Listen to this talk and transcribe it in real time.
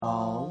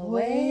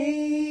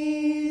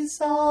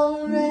Always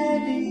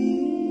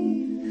Already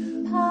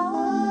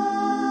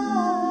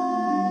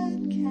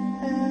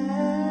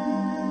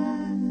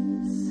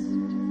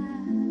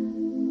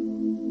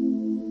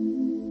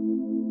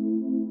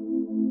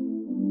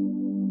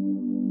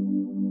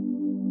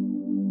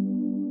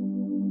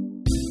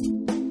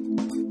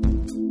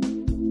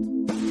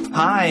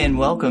Hi, and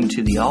welcome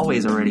to the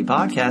Always Already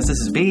podcast. This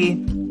is B.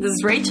 This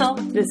is Rachel.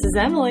 This is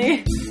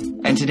Emily.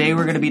 And today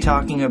we're going to be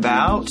talking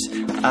about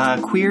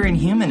Queer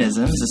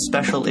Inhumanisms, a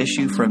special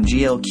issue from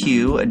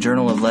GLQ, a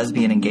journal of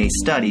lesbian and gay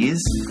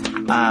studies.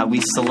 We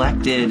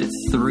selected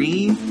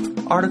 3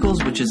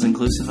 articles, which is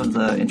inclusive of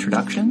the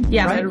introduction.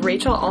 Yeah, right? but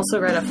Rachel also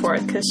read a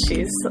 4th because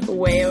she's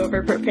way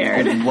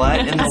over-prepared. What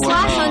in the world? /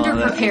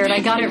 under-prepared.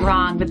 I got it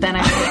wrong, but then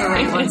I got the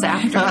right ones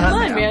after. Come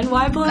on, man.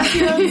 Why blow up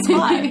your own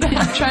spot? I'm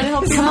trying to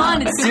help you. Come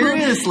on, it's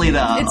seriously,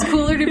 though. It's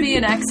cooler to be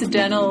an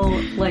accidental,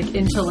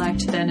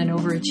 intellect than an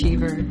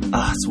overachiever.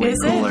 Oh, it's way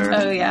cooler.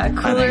 Oh, yeah.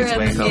 Cooler I think it's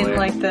way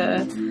cooler. in,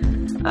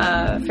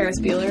 the Ferris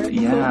Bueller.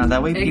 Yeah,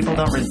 that way people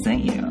don't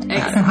resent you.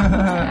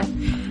 Exactly.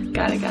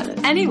 Got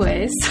it.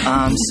 Anyways.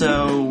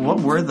 So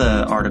what were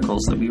the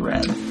articles that we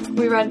read?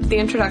 We read the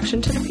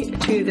introduction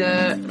to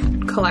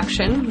the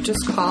collection, which is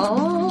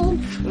called...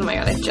 Oh my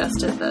god, I just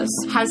did this.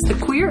 Has the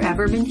Queer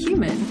Ever Been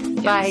Human?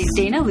 Yes. By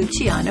Dana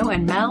Luciano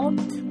and Mel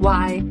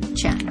Y.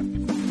 Chen.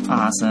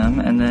 Awesome.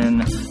 And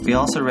then we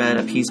also read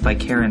a piece by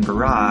Karen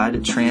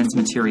Barad,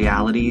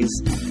 Transmaterialities,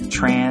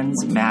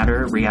 Trans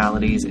Matter,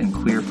 Realities, and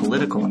Queer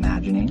Political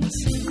Imaginings.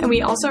 And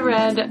we also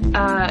read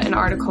an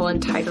article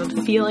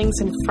entitled Feelings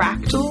and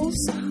Fractals,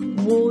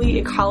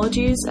 Woolly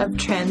Ecologies of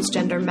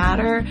Transgender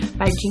Matter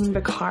by Jeanne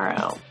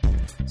Vaccaro.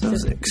 So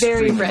it's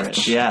very extremely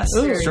rich. Yes,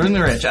 Ooh.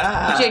 extremely rich.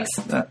 Jinx.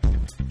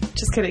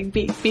 Just kidding.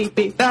 Beep.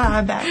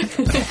 I'm back.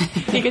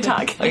 You can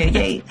talk. Okay,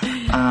 yay.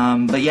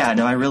 But yeah,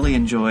 no, I really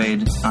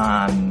enjoyed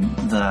I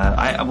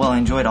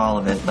enjoyed all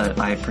of it, but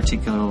I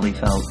particularly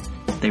felt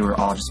they were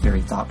all just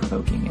very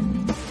thought-provoking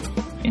and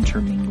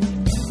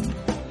intermingling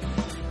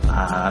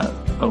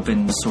and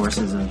open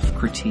sources of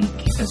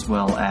critique as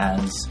well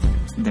as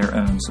their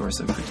own source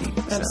of critique.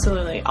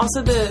 Absolutely. So.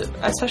 Also, the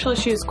special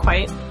issue is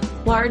quite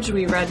large.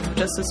 We read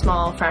just a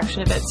small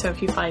fraction of it, so if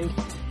you find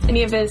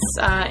any of this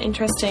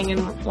interesting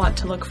and want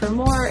to look for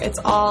more, it's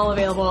all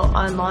available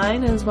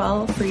online as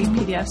well, free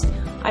PDFs,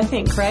 I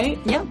think, right?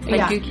 Yep,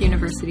 by Duke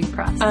University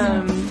Press.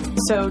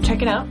 So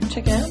check it out.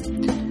 Do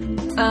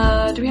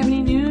we have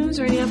any news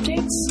or any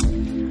updates?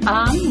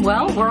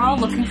 Well, we're all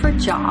looking for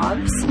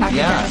jobs,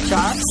 academic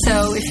jobs.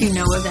 So if you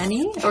know of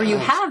any, or you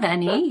have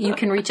any, you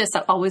can reach us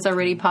at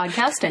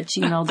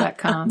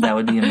alwaysalreadypodcast@gmail.com. That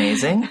would be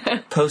amazing.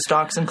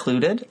 Postdocs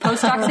included.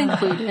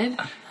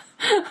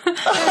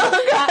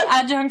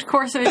 Adjunct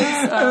courses.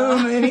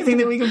 Anything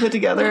that we can put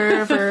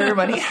together for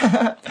money.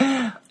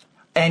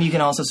 And you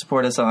can also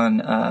support us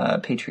on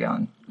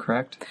Patreon,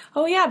 correct?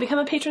 Oh, yeah. Become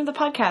a patron of the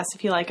podcast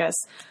if you like us.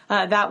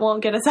 That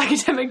won't get us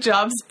academic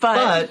jobs,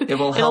 but it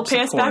will help it'll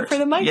pay us back for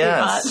the microbot.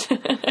 Yes.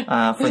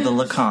 For the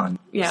Lacan.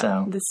 Yeah.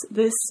 So.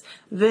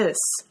 This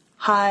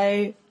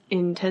high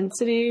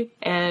intensity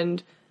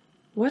and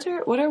what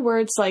are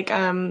words like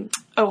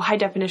high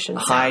definition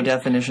sound. High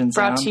definition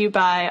sound. Brought to you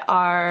by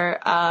our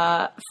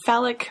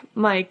phallic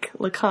Mike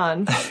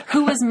Lacan.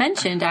 Who was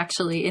mentioned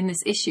actually in this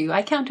issue.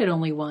 I counted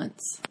only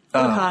once.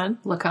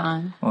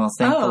 Lacan. Well,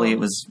 thankfully it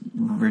was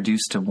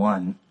reduced to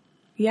 1.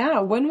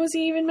 Yeah, when was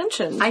he even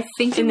mentioned? I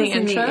think it was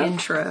in the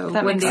intro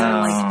when they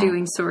were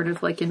doing sort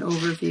of like an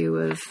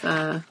overview of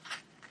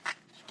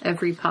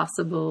every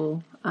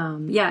possible.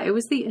 It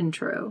was the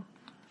intro.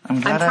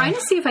 I'm trying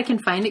to see if I can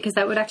find it because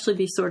that would actually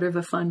be sort of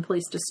a fun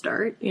place to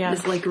start. Yeah,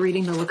 is like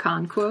reading the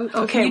Lacan quote.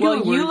 Okay,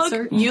 well you look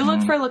for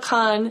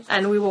Lacan,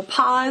 and we will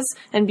pause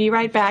and be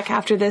right back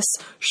after this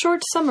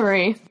short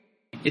summary.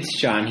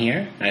 It's John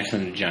here. I just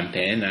wanted to jump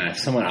in,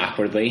 somewhat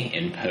awkwardly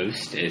in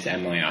post, as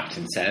Emily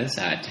often says,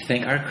 to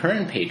thank our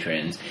current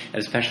patrons.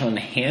 A special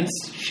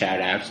enhanced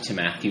shout-out to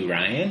Matthew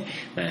Ryan.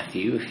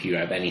 Matthew, if you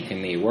have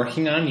anything that you're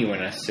working on, you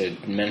want us to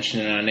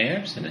mention it on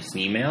air, send us an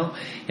email.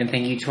 And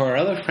thank you to our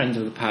other friends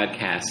of the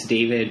podcast,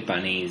 David,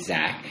 Bunny,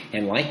 Zach,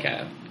 and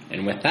Leica.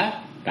 And with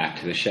that, back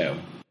to the show.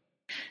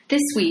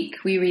 This week,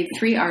 we read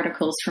 3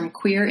 articles from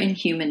Queer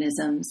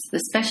Inhumanisms, the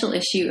special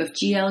issue of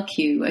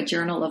GLQ, a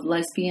journal of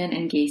lesbian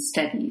and gay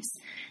studies,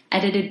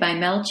 edited by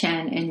Mel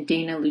Chen and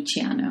Dana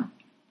Luciano.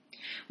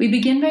 We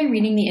begin by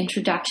reading the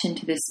introduction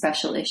to this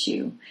special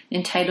issue,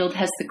 entitled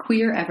Has the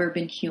Queer Ever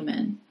Been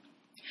Human?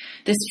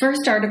 This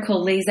first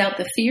article lays out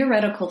the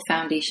theoretical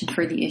foundation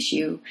for the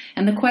issue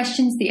and the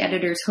questions the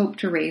editors hope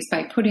to raise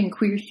by putting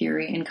queer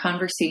theory in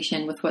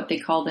conversation with what they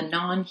call the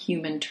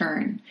non-human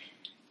turn.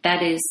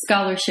 That is,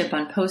 scholarship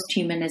on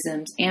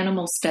posthumanisms,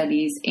 animal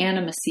studies,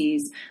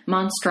 animacies,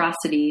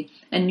 monstrosity,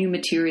 and new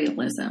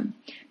materialism.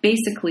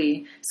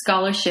 Basically,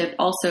 scholarship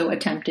also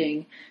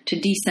attempting to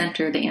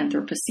decenter the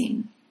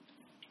Anthropocene.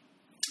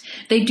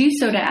 They do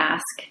so to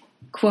ask,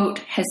 quote,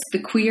 has the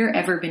queer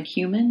ever been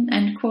human,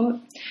 end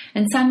quote?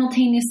 And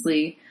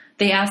simultaneously,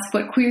 they ask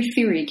what queer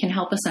theory can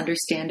help us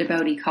understand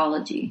about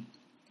ecology.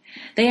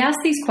 They ask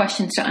these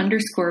questions to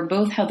underscore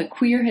both how the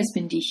queer has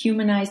been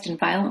dehumanized and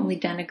violently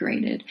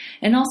denigrated,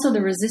 and also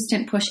the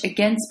resistant push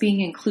against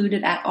being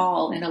included at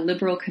all in a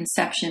liberal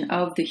conception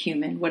of the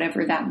human,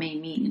 whatever that may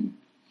mean.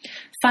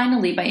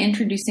 Finally, by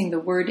introducing the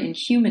word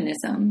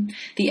inhumanism,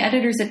 the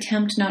editors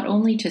attempt not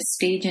only to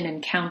stage an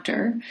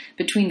encounter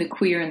between the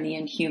queer and the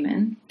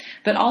inhuman,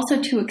 but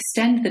also to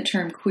extend the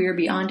term queer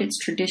beyond its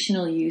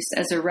traditional use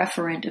as a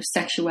referent of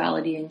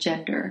sexuality and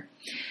gender,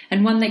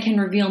 and one that can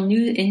reveal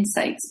new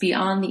insights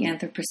beyond the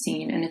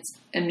Anthropocene and its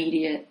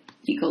immediate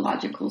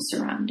ecological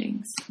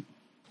surroundings.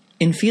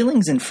 In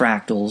Feelings and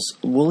Fractals,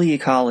 Woolly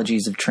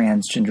Ecologies of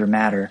Transgender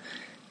Matter,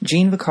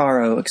 Jeanne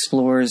Vaccaro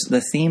explores the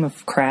theme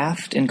of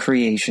craft and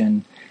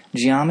creation,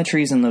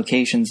 geometries and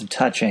locations of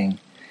touching,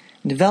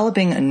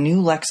 developing a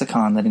new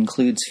lexicon that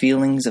includes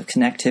feelings of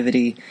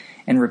connectivity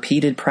and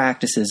repeated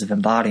practices of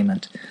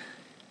embodiment.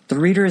 The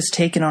reader is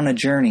taken on a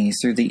journey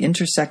through the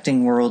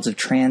intersecting worlds of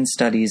trans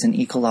studies and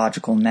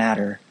ecological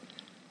matter.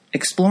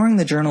 Exploring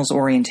the journal's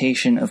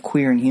orientation of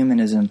queer and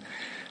humanism,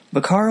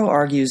 Vaccaro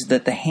argues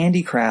that the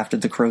handicraft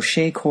of the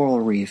crochet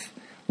coral reef,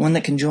 one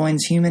that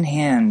conjoins human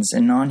hands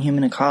and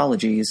non-human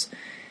ecologies,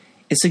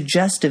 is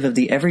suggestive of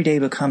the everyday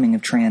becoming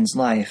of trans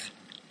life.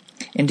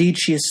 Indeed,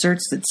 she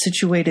asserts that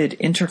situated,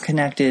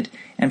 interconnected,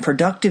 and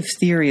productive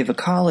theory of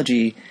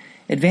ecology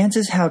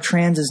advances how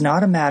trans is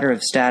not a matter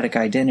of static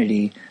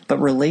identity, but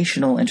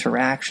relational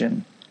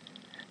interaction.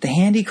 The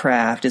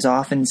handicraft is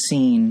often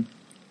seen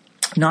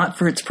not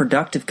for its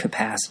productive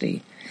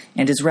capacity,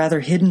 and is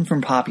rather hidden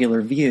from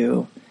popular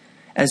view,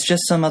 as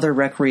just some other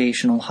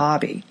recreational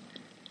hobby.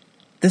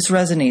 This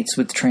resonates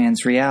with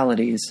trans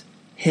realities,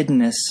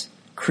 hiddenness,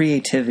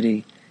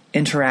 creativity,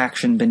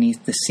 interaction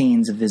beneath the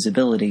scenes of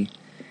visibility.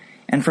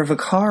 And for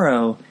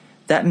Vaccaro,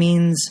 that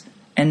means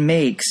and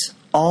makes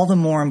all the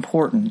more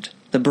important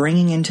the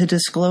bringing into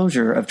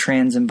disclosure of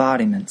trans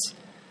embodiments.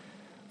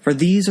 For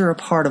these are a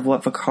part of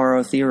what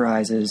Vaccaro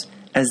theorizes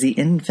as the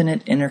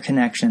infinite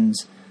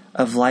interconnections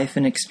of life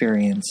and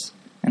experience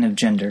and of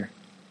gender.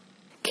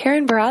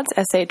 Karen Barad's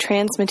essay,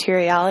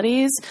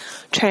 Transmaterialities,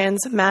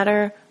 Trans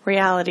Matter,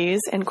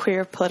 Realities, and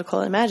Queer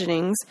Political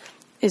Imaginings,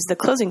 is the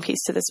closing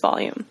piece to this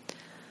volume.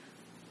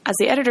 As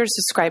the editors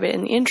describe it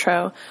in the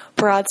intro,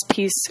 Barad's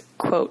piece,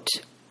 quote,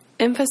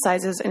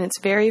 emphasizes in its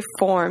very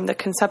form the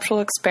conceptual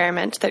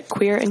experiment that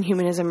queer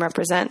inhumanism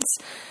represents,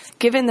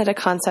 given that a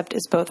concept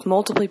is both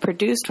multiply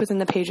produced within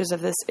the pages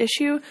of this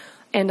issue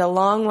and a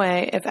long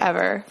way, if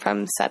ever,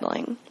 from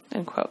settling,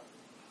 end quote.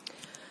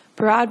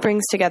 Barad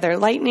brings together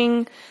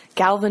lightning,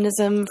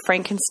 galvanism,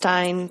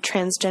 Frankenstein,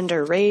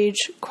 transgender rage,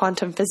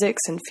 quantum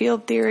physics and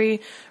field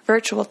theory,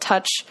 virtual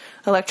touch,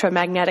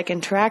 electromagnetic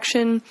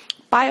interaction,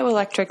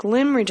 bioelectric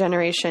limb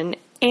regeneration,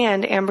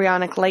 and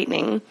embryonic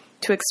lightning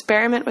to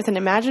experiment with an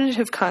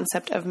imaginative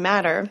concept of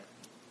matter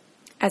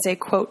as a,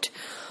 quote,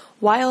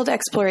 wild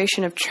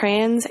exploration of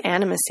trans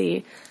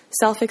animacy,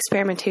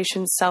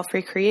 self-experimentation,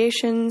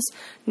 self-recreations,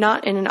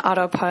 not in an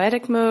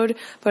autopoietic mode,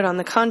 but on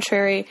the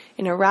contrary,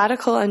 in a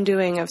radical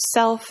undoing of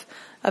self,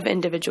 of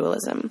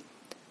individualism.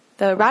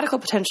 The radical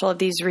potential of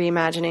these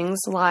reimaginings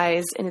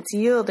lies in its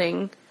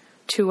yielding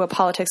to a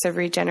politics of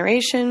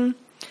regeneration,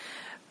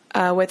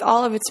 with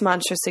all of its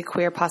monstrously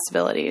queer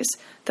possibilities.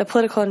 The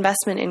political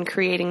investment in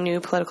creating new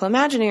political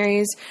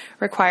imaginaries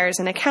requires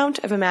an account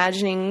of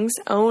imagining's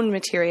own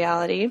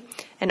materiality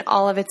and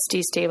all of its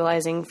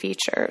destabilizing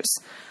features.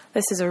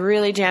 This is a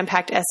really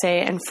jam-packed essay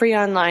and free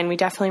online. We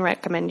definitely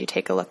recommend you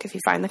take a look if you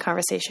find the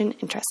conversation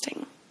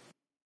interesting.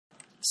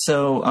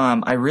 So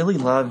I really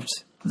loved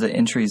the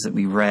entries that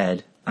we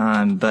read,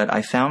 but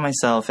I found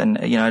myself, and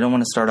I don't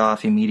want to start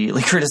off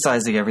immediately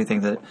criticizing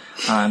everything that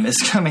is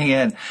coming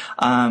in.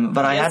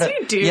 But I yes, had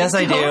you do. Yes,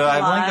 I do.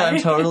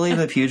 I'm totally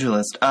the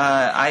pugilist.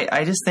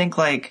 I just think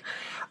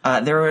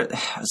there were,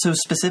 so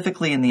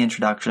specifically in the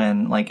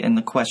introduction, in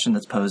the question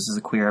that's posed, has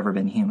a queer ever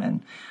been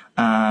human?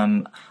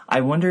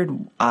 I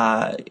wondered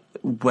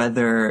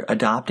whether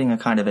adopting a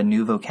kind of a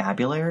new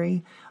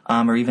vocabulary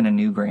or even a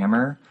new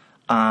grammar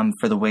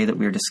for the way that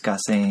we're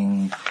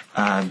discussing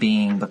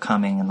being,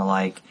 becoming, and the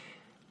like,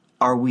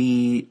 are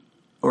we,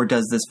 or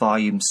does this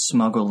volume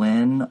smuggle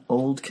in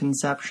old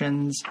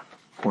conceptions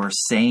or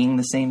saying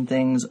the same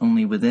things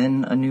only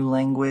within a new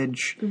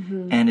language?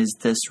 Mm-hmm. And is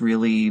this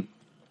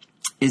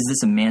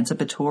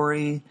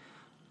emancipatory?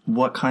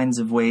 What kinds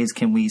of ways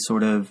can we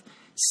sort of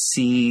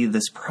see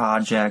this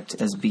project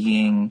as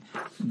being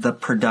the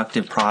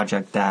productive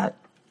project that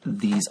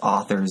these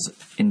authors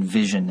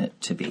envision it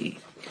to be?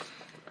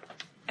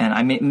 And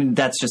I mean,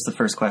 that's just the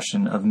first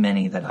question of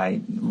many that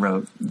I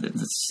wrote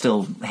that's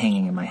still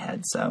hanging in my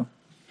head. So,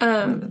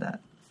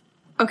 that.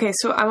 Okay,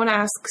 so I want to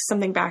ask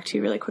something back to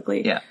you really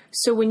quickly. Yeah.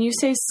 So when you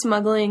say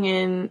smuggling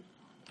in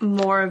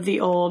more of the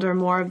old or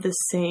more of the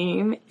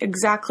same,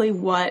 exactly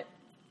what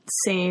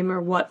same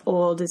or what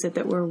old is it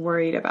that we're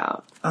worried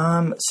about?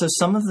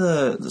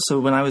 So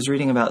when I was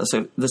reading about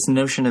this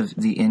notion of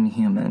the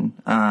inhuman,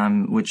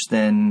 which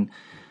then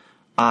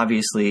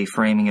obviously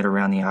framing it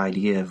around the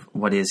idea of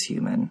what is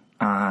human,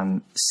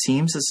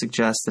 seems to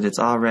suggest that it's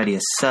already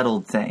a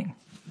settled thing.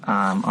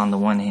 on the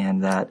one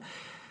hand, that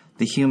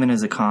the human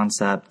as a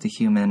concept, the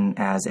human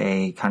as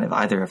a kind of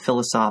either a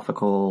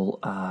philosophical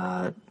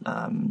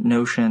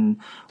notion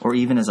or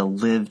even as a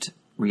lived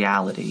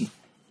reality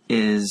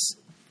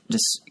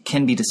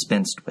can be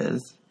dispensed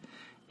with,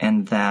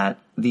 and that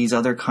these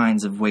other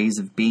kinds of ways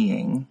of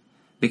being,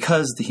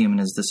 because the human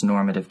is this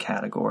normative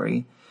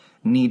category,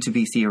 need to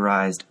be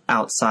theorized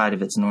outside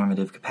of its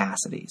normative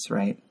capacities,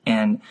 right?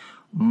 And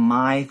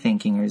my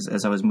thinking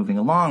as I was moving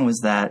along was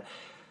that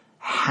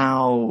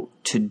how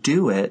to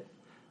do it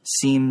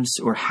seems,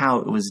 or how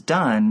it was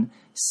done,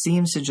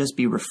 seems to just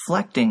be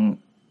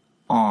reflecting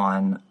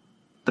on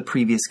the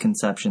previous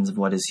conceptions of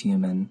what is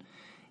human,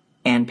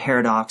 and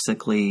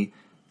paradoxically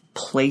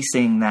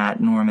placing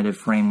that normative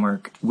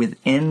framework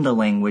within the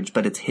language,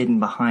 but it's hidden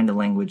behind a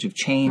language of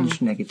change,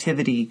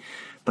 negativity,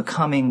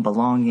 becoming,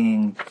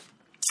 belonging,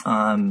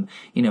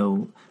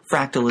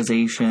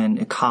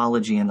 fractalization,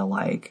 ecology, and the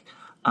like.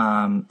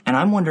 And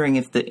I'm wondering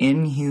if the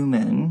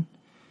inhuman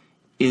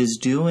is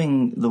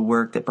doing the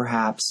work that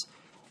perhaps,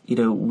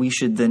 we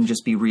should then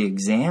just be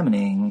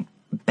re-examining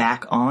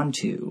back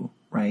onto,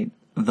 right,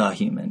 the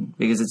human.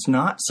 Because it's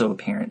not so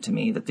apparent to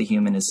me that the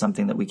human is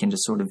something that we can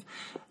just sort of,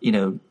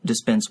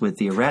 dispense with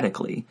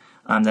theoretically,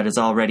 that is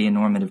already a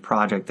normative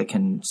project that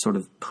can sort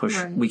of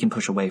we can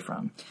push away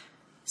from.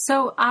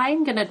 So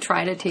I'm going to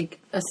try to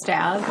take a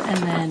stab,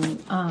 and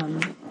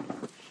then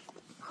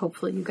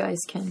hopefully you guys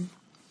can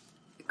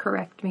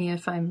correct me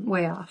if I'm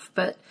way off.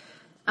 But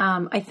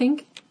I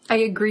think I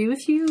agree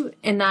with you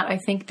in that I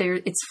think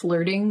it's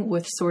flirting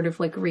with sort of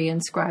like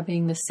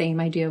reinscribing the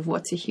same idea of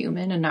what's a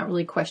human and not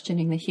really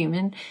questioning the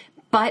human,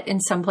 but in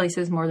some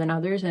places more than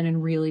others and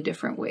in really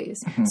different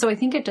ways. Mm-hmm. So I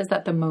think it does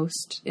that the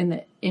most in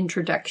the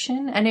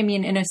introduction. And I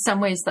mean, in some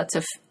ways that's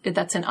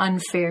an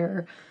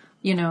unfair,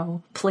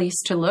 place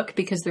to look,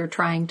 because they're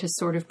trying to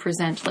sort of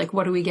present like,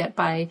 what do we get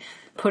by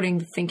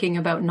thinking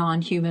about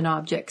non-human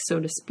objects, so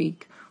to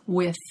speak,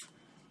 with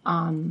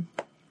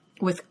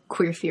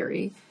queer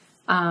theory.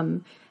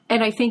 And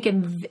I think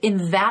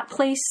in that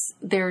place,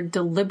 they're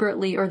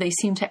deliberately, or they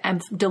seem to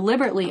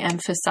deliberately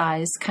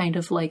emphasize kind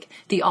of like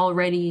the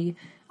already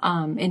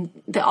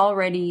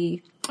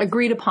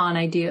agreed upon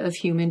idea of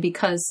human,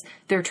 because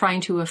they're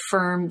trying to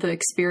affirm the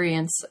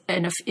experience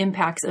and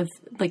impacts of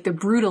like the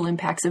brutal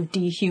impacts of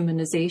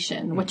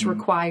dehumanization, which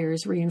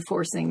requires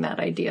reinforcing that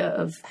idea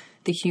of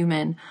the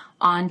human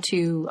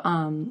onto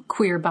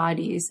queer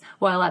bodies,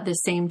 while at the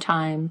same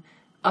time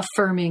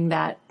affirming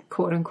that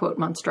quote unquote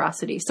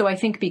monstrosity. So I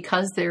think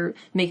because they're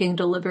making a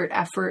deliberate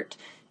effort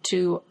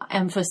to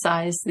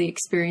emphasize the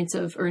experience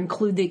of, or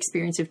include the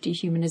experience of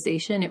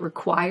dehumanization, it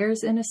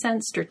requires, in a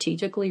sense,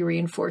 strategically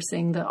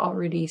reinforcing the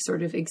already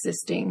sort of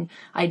existing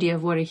idea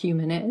of what a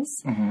human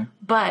is. Mm-hmm.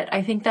 But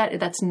I think that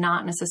that's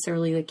not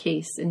necessarily the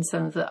case in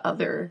some of the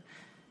other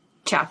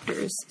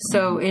chapters.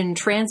 So in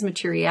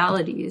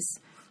Transmaterialities,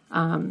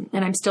 and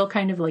I'm still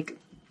kind of like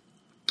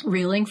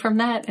reeling from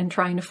that and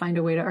trying to find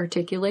a way to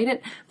articulate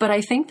it. But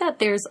I think that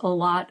there's a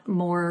lot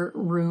more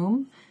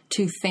room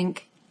to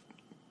think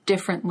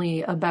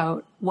differently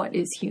about what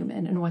is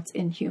human and what's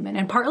inhuman.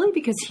 And partly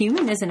because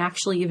human isn't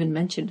actually even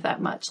mentioned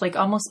that much, like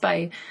almost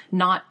by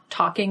not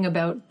talking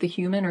about the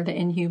human or the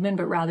inhuman,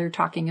 but rather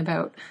talking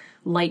about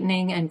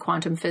lightning and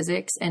quantum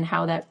physics and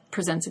how that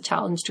presents a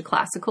challenge to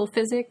classical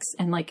physics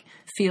and like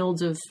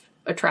fields of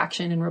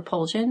attraction and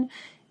repulsion.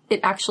 It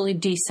actually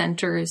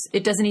decenters.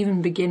 It doesn't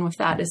even begin with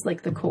that as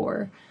like the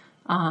core.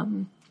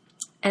 And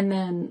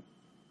then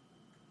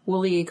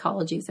woolly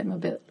ecologies, I'm a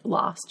bit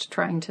lost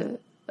trying to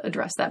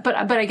address that. But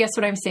I guess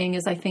what I'm saying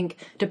is I think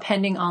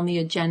depending on the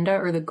agenda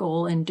or the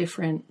goal in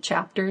different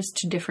chapters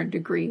to different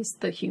degrees,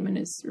 the human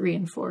is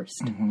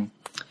reinforced. Mm-hmm.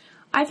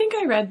 I think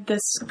I read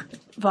this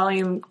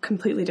volume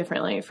completely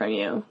differently from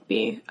you,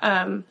 B.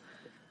 To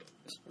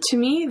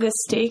me, the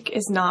stake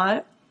is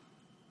not,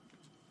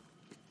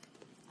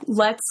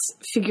 let's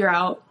figure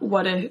out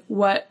what a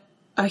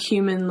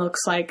human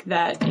looks like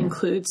that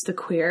includes the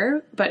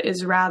queer, but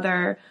is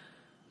rather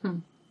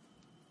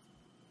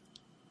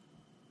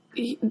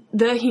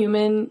the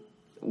human,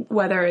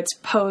 whether it's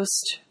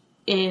post,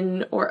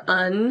 in, or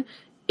un,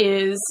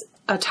 is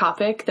a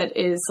topic that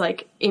is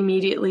like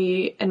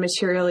immediately and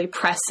materially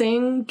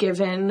pressing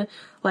given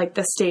like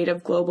the state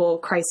of global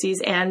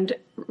crises and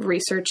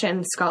research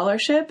and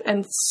scholarship.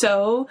 And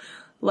so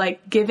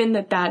like, given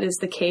that is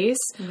the case,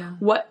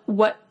 what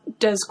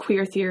does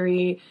queer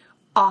theory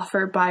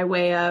offer by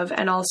way of,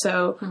 and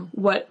also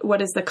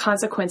what is the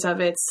consequence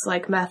of its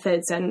like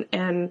methods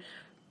and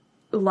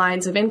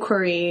lines of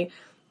inquiry,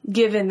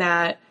 given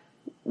that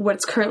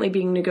what's currently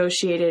being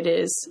negotiated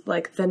is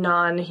like the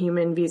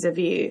non-human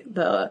vis-a-vis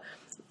the,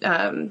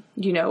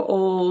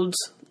 old,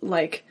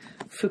 like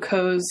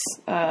Foucault's,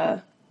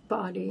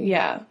 body.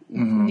 Yeah.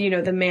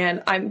 Mm-hmm. The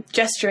man, I'm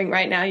gesturing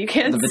right now. You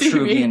can't see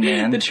me.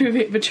 Man. The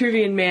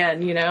Vitruvian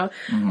man,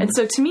 Mm-hmm. And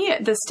so to me,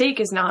 the stake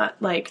is not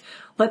like,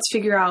 let's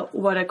figure out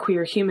what a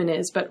queer human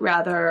is, but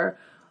rather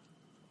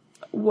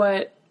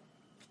what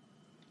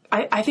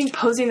I think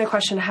posing the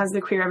question, has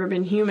the queer ever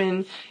been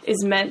human,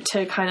 is meant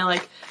to kind of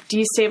like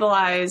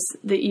destabilize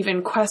the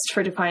even quest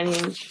for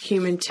defining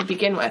human to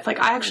begin with. Like,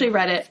 I actually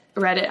read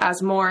it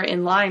as more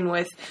in line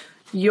with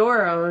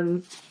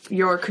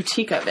your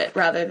critique of it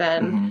rather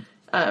than,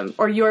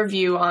 or your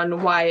view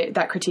on why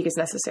that critique is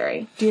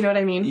necessary. Do you know what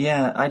I mean?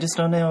 Yeah, I just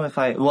don't know if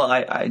I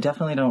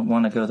definitely don't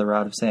want to go the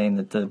route of saying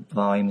that the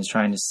volume is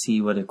trying to see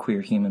what a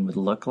queer human would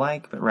look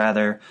like, but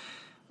rather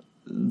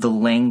the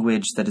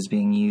language that is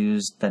being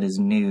used that is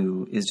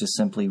new is just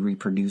simply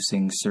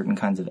reproducing certain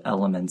kinds of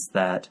elements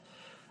that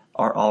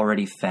are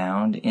already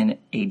found in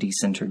a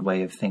decentered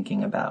way of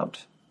thinking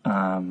about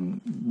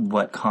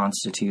what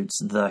constitutes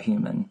the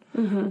human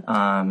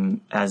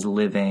as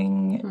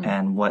living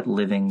and what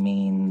living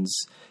means,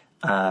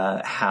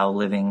 how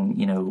living,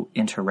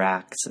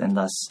 interacts and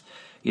thus,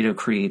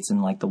 creates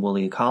in like the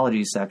woolly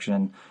ecology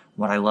section.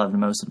 What I loved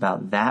most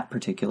about that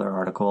particular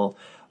article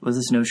was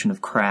this notion of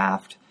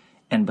craft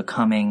and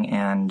becoming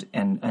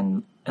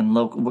and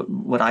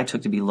what I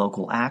took to be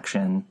local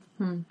action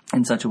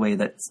in such a way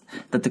that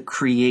the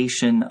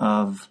creation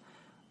of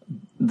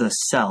the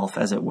self,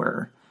 as it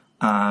were,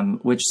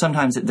 which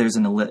sometimes there's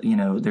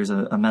there's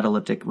a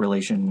metaleptic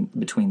relation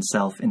between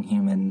self and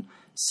human,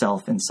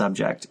 self and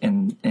subject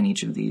in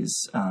each of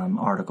these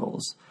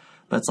articles.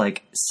 But it's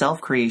like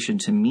self-creation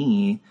to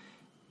me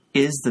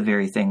is the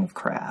very thing of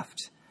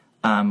craft.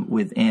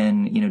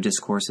 Within,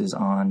 discourses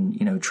on,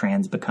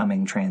 trans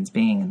becoming, trans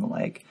being and the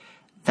like.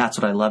 That's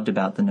what I loved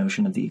about the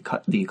notion of the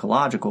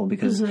ecological,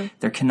 because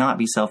there cannot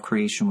be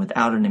self-creation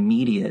without an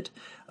immediate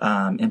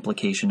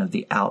implication of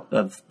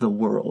the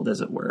world,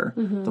 as it were,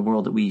 the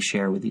world that we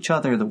share with each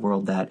other, the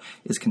world that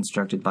is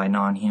constructed by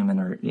non-human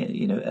or,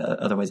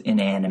 otherwise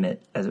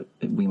inanimate, as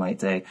we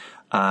might say,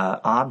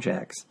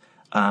 objects,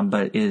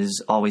 but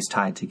is always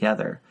tied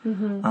together.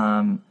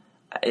 Some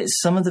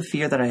of the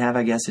fear that I have,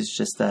 I guess, is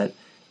just that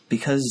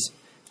because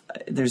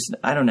there's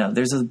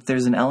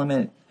an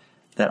element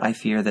that I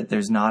fear that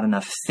there's not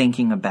enough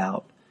thinking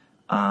about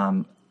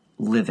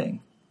living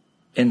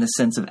in the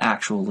sense of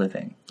actual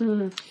living.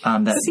 I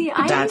think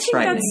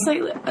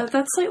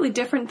that's slightly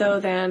different though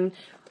than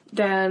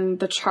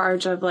the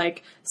charge of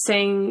like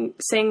saying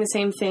the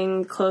same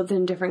thing clothed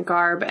in different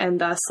garb and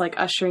thus like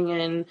ushering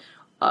in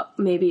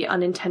maybe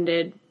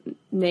unintended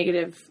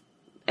negative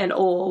and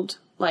old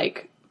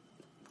like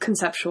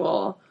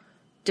conceptual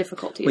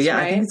difficulties. Well, yeah,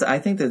 right? I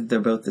think that they're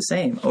both the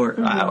same, or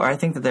I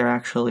think that they're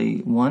actually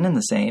one and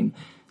the same.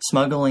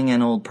 Smuggling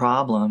in old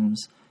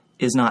problems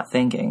is not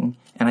thinking,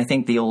 and I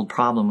think the old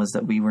problem was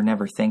that we were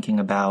never thinking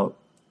about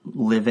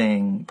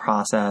living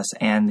process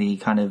and the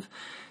kind of,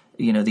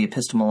 the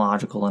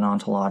epistemological and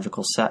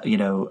ontological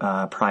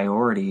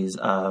priorities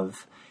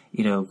of,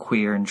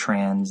 queer and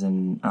trans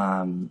and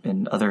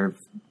other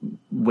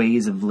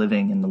ways of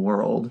living in the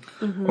world,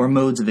 or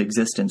modes of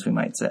existence, we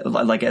might say,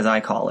 like as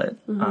I call it.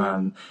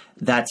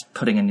 That's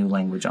putting a new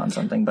language on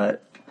something,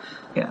 but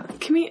yeah.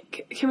 Can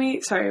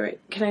we, sorry, wait,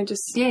 can I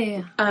just...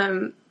 Yeah.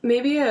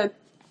 Maybe a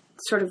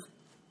sort of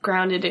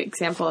grounded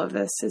example of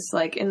this is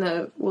like in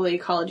the Woolly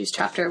Ecologies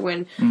chapter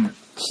when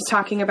she's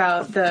talking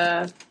about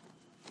the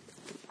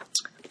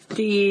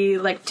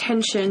like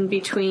tension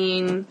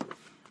between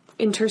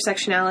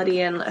intersectionality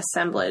and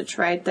assemblage,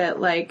 right?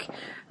 That like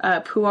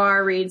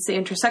Puar reads the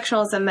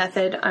intersectionalism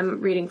method.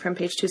 I'm reading from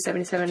page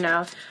 277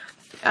 now.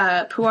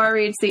 Puar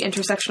reads the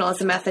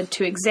intersectionalism method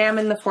to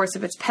examine the force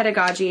of its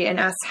pedagogy and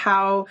asks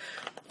how,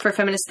 for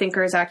feminist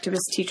thinkers,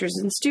 activists, teachers,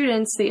 and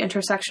students, the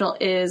intersectional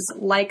is,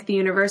 like the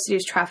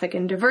university's traffic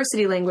and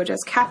diversity language as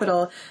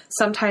capital,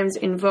 sometimes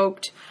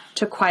invoked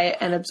to quiet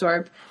and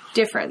absorb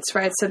difference,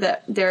 right? So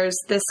that there's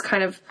this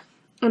kind of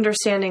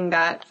understanding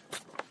that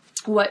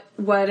what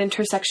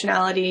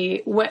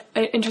intersectionality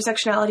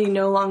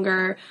no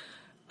longer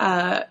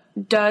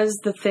does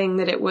the thing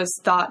that it was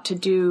thought to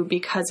do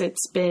because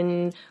it's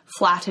been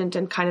flattened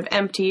and kind of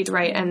emptied,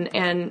 right?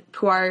 And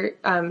Puar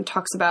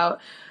talks about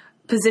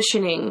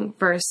positioning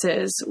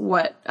versus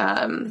what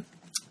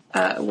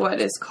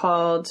is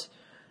called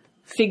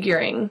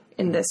figuring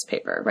in this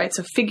paper, right?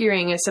 So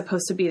figuring is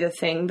supposed to be the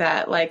thing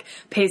that like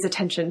pays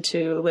attention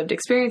to lived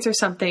experience or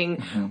something,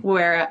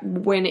 where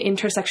when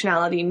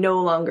intersectionality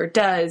no longer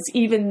does,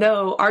 even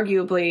though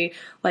arguably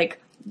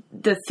like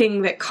the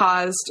thing that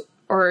caused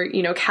or,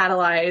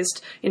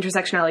 catalyzed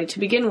intersectionality to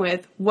begin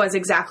with was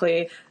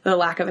exactly the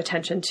lack of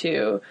attention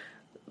to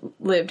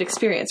lived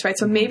experience, right?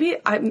 So maybe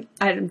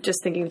I'm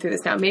just thinking through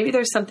this now. Maybe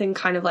there's something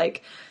kind of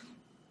like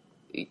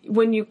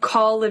when you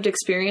call lived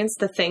experience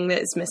the thing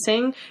that is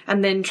missing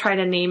and then try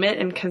to name it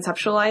and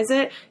conceptualize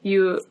it,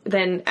 you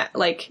then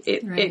like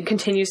it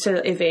continues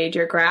to evade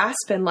your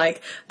grasp. And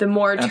like the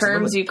more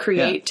terms you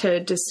create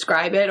to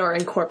describe it or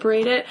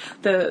incorporate it,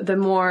 the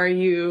more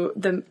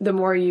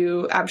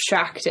you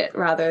abstract it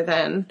rather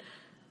than...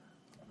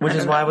 Which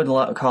is why I would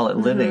call it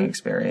living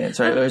experience,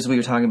 right? As we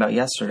were talking about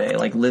yesterday,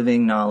 like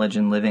living knowledge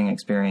and living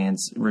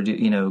experience,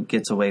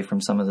 gets away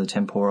from some of the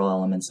temporal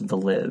elements of the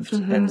lived.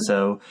 And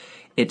so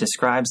it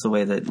describes the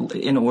way that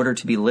in order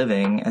to be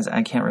living, as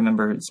I can't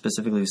remember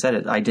specifically who said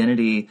it,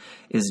 identity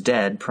is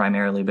dead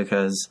primarily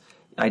because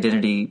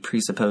identity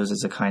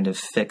presupposes a kind of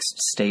fixed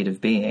state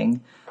of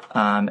being,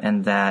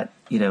 and that,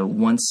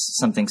 once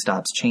something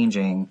stops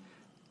changing,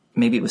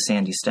 maybe it was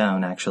Sandy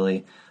Stone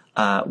actually,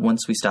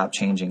 once we stop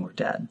changing, we're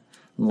dead.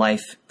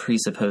 Life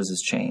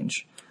presupposes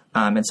change.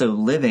 And so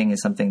living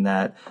is something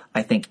that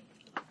I think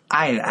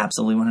I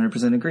absolutely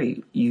 100%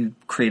 agree. You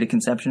create a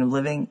conception of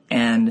living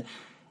and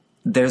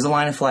there's a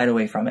line of flight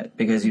away from it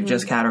because you've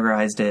just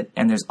categorized it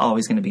and there's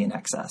always going to be an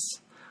excess.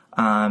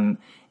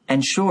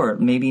 And sure,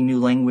 maybe new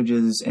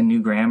languages and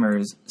new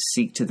grammars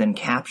seek to then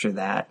capture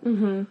that.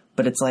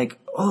 But it's like,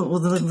 oh, well,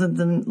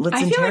 then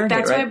let's interrogate, I feel like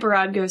that's right? why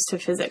Barad goes to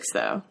physics,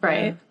 though,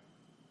 right?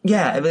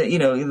 Yeah, but,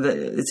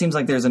 it seems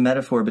like there's a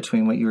metaphor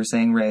between what you were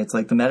saying, Ray. It's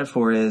like the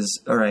metaphor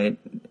is, all right,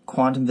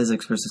 quantum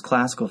physics versus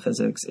classical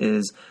physics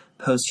is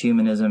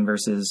post-humanism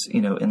versus,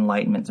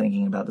 Enlightenment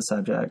thinking about the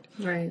subject.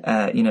 Right.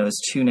 As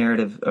two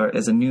narrative, or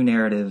as a new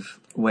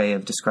narrative way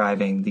of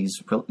describing these,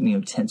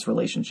 tense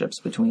relationships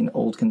between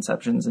old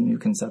conceptions and new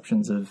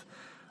conceptions of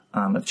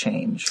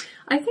change.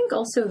 I think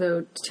also,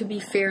 though, to be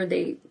fair,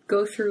 they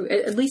go through,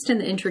 at least in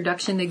the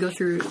introduction, they go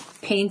through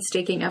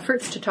painstaking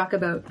efforts to talk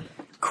about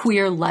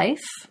queer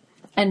life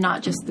and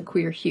not just the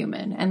queer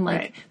human. And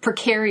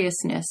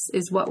precariousness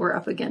is what we're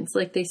up against.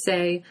 Like they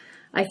say,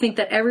 I think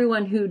that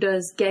everyone who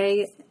does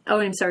gay,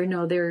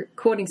 they're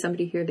quoting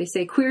somebody here. They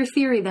say queer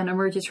theory then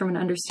emerges from an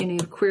understanding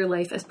of queer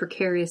life as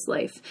precarious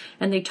life.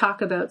 And they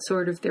talk about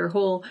sort of their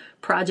whole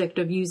project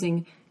of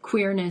using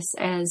queerness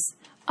as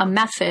a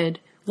method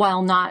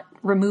while not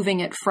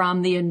removing it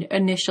from the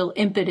initial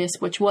impetus,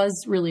 which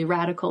was really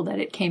radical that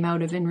it came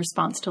out of in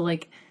response to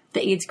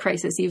the AIDS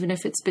crisis, even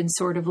if it's been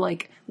sort of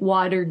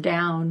watered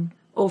down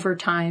over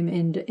time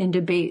in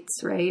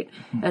debates, right?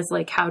 As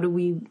how do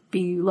we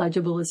be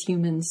legible as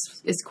humans,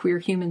 as queer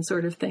humans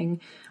sort of thing,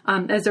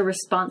 as a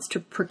response to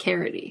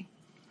precarity.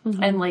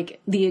 And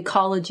the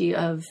ecology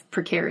of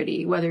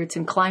precarity, whether it's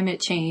in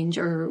climate change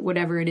or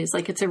whatever it is,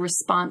 it's a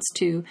response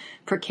to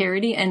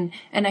precarity. And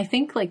I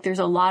think there's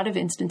a lot of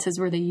instances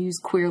where they use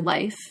queer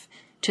life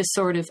to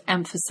sort of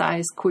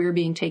emphasize queer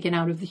being taken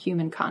out of the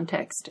human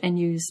context and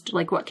used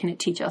what can it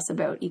teach us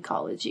about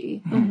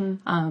ecology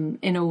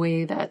in a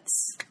way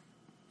that's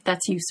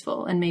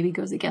useful and maybe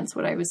goes against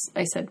what I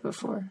said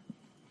before.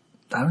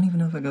 I don't even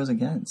know if it goes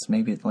against.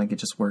 Maybe it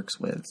just works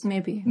with.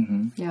 Maybe.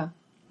 Yeah.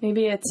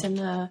 Maybe it's in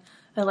the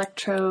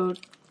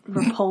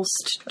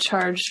electro-repulsed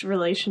charged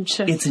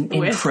relationship. It's an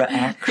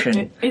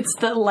interaction. It's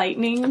the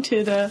lightning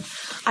to the...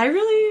 I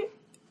really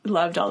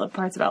loved all the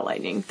parts about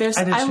lightning.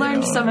 I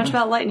learned so much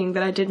about lightning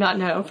that I did not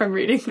know from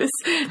reading this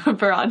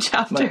broad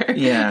chapter. But,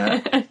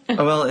 yeah.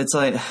 Well, it's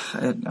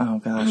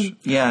oh gosh.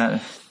 Yeah.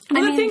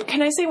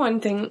 Can I say one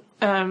thing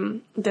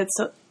that's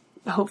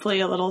hopefully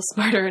a little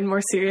smarter and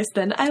more serious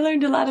than I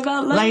learned a lot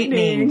about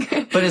lightning.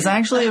 But it's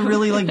actually a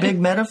really big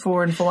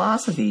metaphor in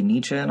philosophy.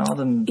 Nietzsche and all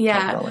them talk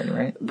about lightning,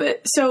 right?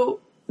 But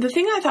so the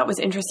thing I thought was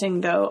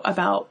interesting though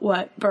about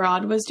what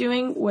Barad was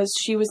doing was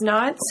she was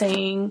not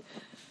saying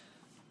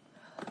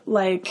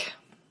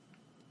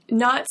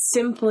not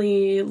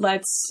simply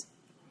let's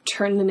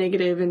turn the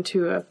negative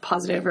into a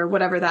positive or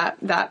whatever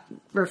that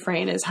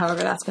refrain is,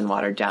 however that's been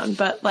watered down,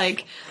 but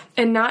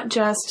and not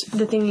just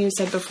the thing you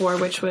said before,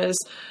 which was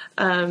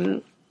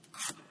find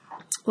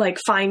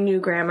new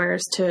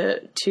grammars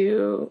to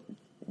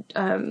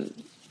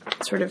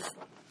sort of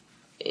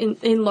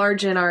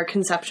enlarge in our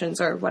conceptions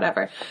or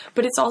whatever,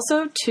 but it's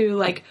also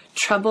to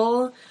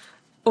trouble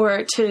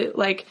or to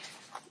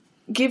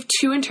give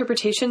two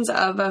interpretations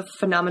of a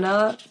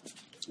phenomena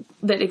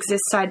that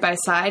exists side by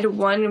side.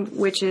 One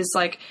which is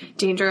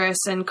dangerous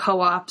and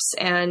co-ops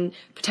and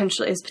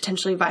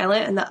potentially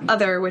violent, and the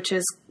other which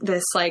is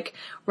this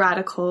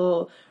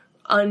radical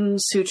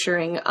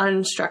unsuturing,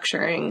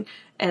 unstructuring,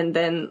 and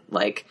then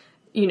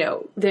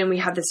then we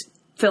have this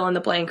fill in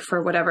the blank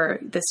for whatever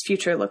this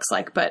future looks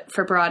like. But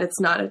for Barad, it's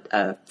not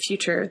a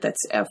future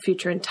that's a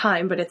future in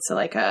time, but it's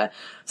a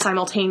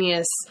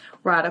simultaneous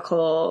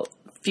radical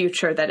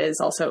future that is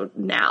also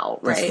now,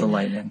 right? That's the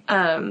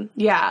lightning.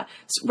 Yeah.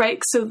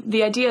 Right. So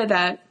the idea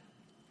that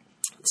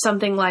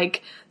something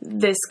like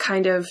this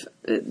kind of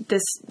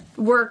this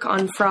work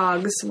on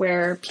frogs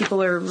where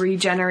people are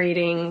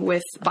regenerating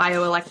with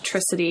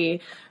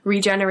bioelectricity,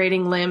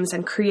 regenerating limbs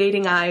and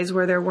creating eyes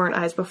where there weren't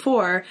eyes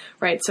before,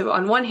 right? So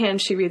on one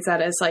hand, she reads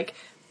that as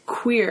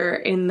queer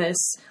in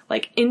this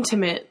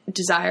intimate,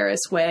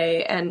 desirous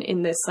way and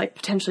in this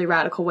potentially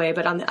radical way.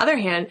 But on the other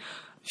hand,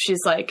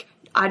 she's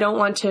I don't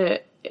want to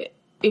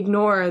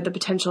ignore the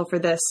potential for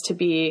this to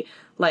be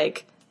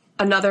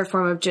another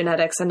form of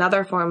genetics,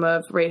 another form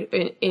of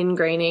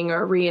ingraining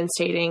or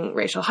reinstating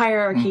racial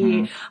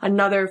hierarchy,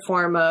 another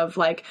form of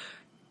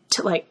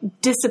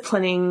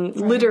disciplining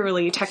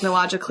literally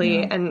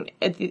technologically and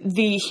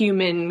the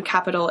human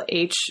capital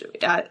H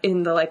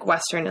in the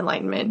Western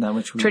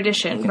Enlightenment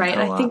tradition, right?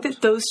 And I think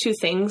that those two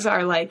things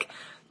are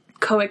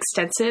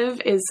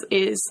coextensive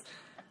is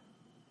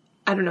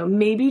I don't know,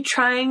 maybe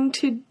trying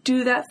to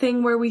do that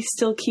thing where we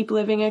still keep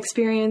living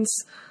experience.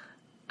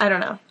 I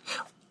don't know.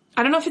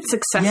 I don't know if it's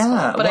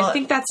successful, but I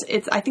think that's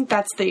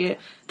the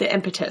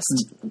impetus,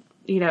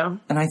 you know?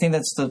 And I think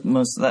that's the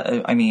most,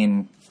 I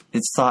mean,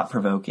 it's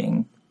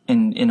thought-provoking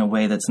in a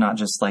way that's not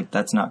just like,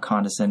 that's not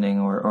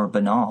condescending or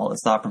banal.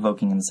 It's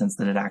thought-provoking in the sense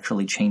that it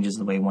actually changes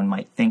the way one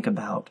might think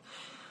about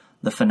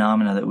the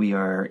phenomena that we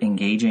are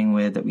engaging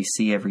with, that we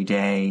see every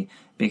day,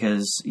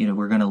 because, you know,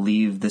 we're going to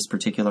leave this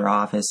particular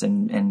office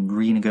and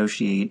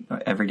renegotiate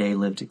everyday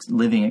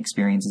living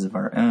experiences of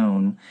our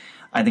own.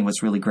 I think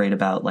what's really great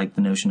about, like,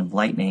 the notion of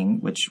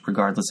lightning, which,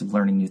 regardless of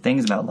learning new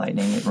things about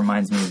lightning, it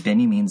reminds me of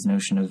Benjamin's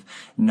notion of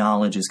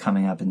knowledge is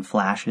coming up in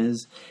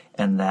flashes,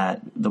 and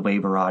that the way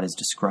Barad is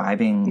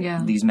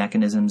describing these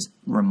mechanisms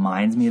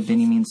reminds me of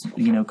Benjamin's,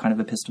 you know, kind of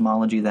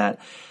epistemology, that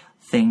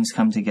things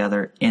come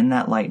together in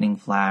that lightning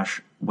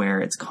flash where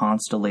it's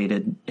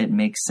constellated, it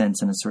makes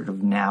sense in a sort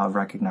of now of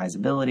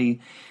recognizability,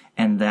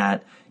 and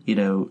that, you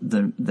know,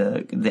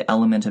 the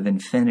element of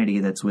infinity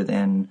that's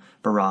within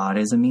Barad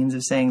is a means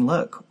of saying,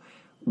 look,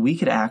 we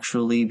could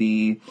actually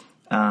be,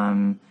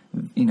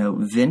 you know,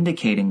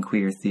 vindicating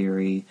queer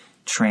theory,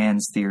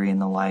 trans theory, and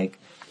the like,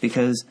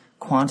 because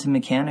quantum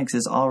mechanics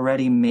is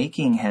already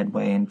making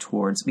headway and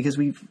towards, because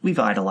we've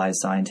idolized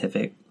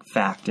scientific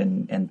fact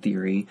and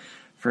theory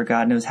for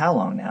God knows how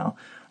long now.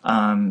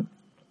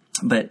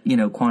 But, you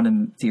know,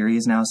 quantum theory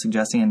is now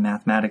suggesting, and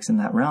mathematics in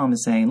that realm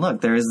is saying,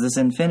 look, there is this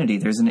infinity.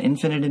 There's an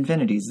infinite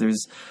infinities.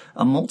 There's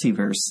a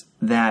multiverse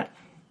that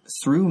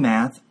through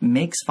math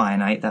makes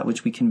finite that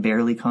which we can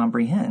barely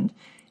comprehend.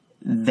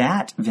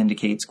 That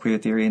vindicates queer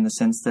theory in the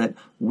sense that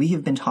we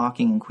have been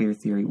talking in queer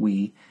theory.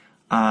 We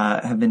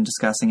have been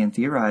discussing and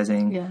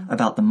theorizing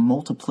about the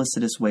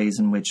multiplicitous ways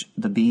in which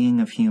the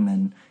being of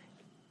human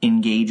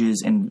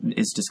engages and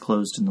is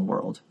disclosed in the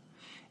world.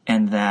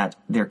 And that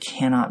there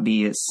cannot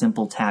be a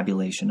simple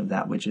tabulation of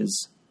that which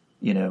is,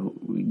 you know,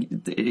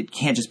 it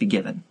can't just be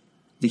given.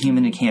 The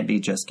human, it can't be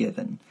just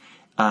given.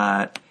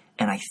 And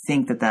I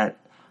think that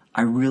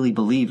I really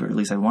believe, or at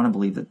least I want to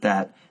believe,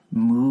 that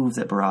move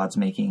that Barad's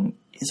making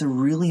is a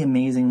really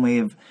amazing way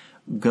of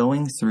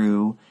going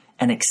through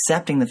and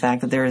accepting the fact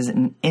that there is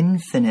an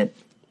infinite,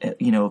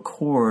 you know,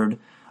 accord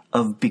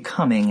of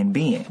becoming and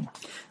being,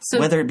 so,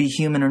 whether it be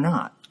human or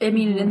not. I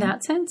mean, in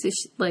that sense, is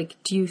she, like,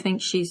 do you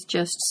think she's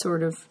just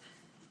sort of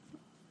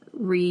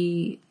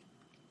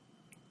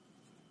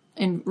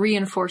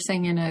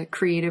reinforcing in a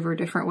creative or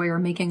different way, or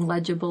making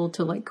legible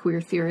to, like, queer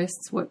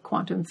theorists what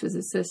quantum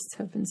physicists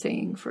have been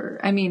saying for,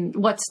 I mean,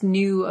 what's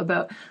new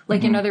about,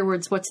 like, in other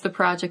words, what's the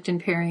project in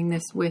pairing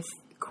this with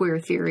queer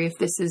theory, if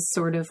this is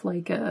sort of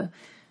like a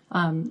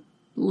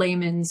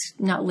layman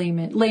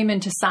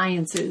to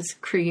sciences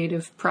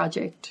creative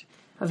project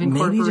of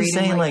incorporating, maybe just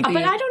saying, like but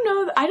I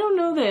don't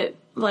know that,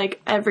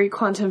 like, every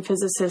quantum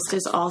physicist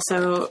is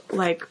also,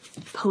 like,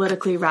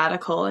 politically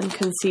radical and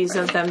conceives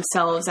of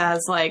themselves as,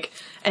 like,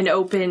 an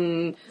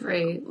open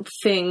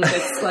thing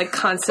that's, like,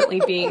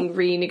 constantly being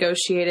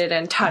renegotiated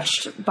and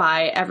touched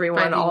by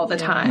everyone all the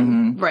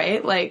time,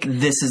 right? Like,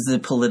 this is the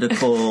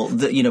political,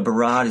 you know,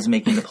 Barad is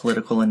making the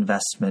political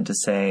investment to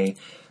say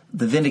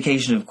the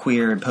vindication of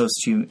queer and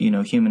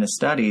humanist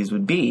studies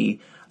would be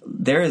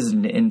there is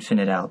an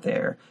infinite out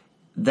there.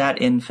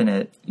 That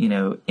infinite, you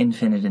know,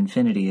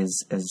 infinity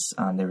is, as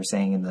they were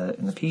saying in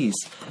the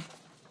piece,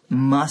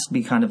 must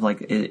be kind of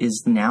like,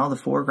 is now the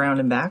foreground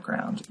and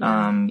background.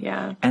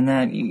 And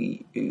that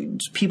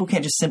people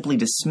can't just simply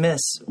dismiss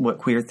what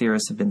queer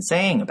theorists have been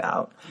saying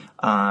about,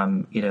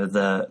 you know,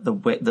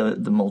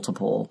 the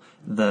multiple,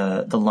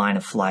 the line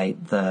of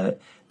flight, the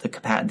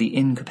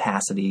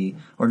incapacity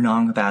or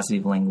non-capacity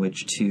of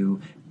language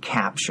to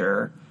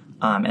capture.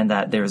 And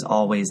that there's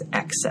always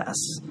excess,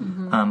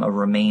 a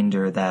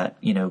remainder that,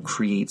 you know,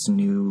 creates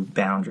new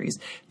boundaries.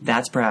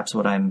 That's perhaps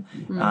what I'm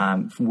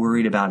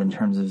worried about in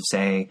terms of,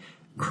 say,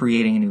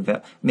 creating a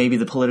new... maybe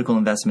the political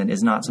investment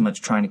is not so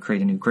much trying to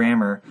create a new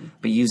grammar,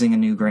 but using a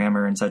new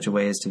grammar in such a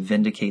way as to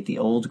vindicate the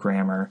old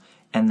grammar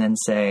and then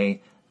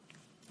say,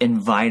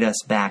 invite us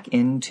back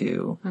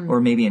into,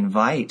 or maybe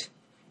invite,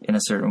 in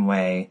a certain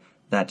way,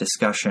 that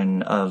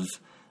discussion of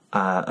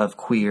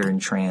queer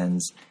and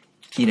trans,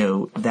 you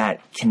know, that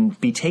can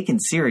be taken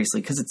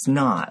seriously, because it's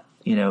not,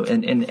 you know,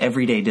 in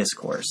everyday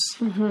discourse.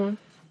 You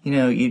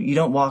know, you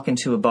don't walk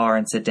into a bar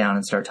and sit down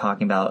and start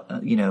talking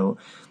about, you know,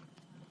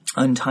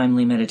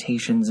 untimely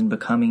meditations and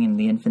becoming in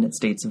the infinite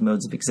states of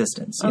modes of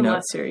existence. You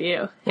unless you're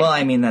you. Well,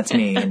 I mean, that's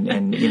me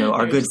and you know,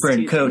 our good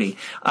friend Cody.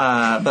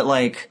 But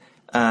like,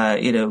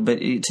 you know, but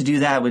to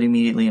do that would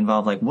immediately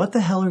involve, like, what the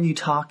hell are you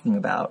talking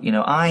about? You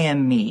know, I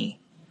am me,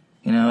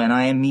 you know, and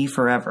I am me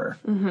forever.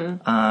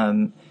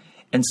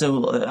 And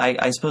so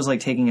I suppose,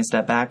 like, taking a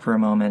step back for a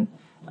moment,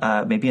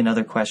 maybe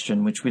another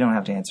question, which we don't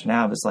have to answer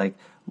now, is like,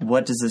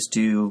 what does this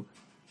do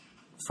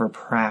for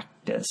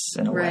practice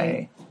in a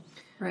way?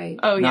 Right.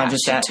 Oh, yeah.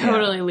 She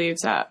totally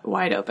leaves that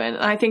wide open.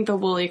 I think the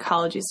Woolly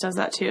Ecologies does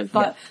that too.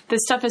 But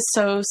this stuff is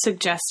so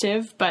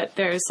suggestive, but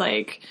there's,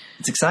 like...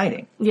 it's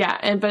exciting.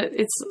 Yeah, but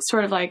it's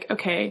sort of like,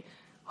 okay,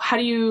 how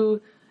do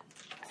you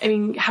I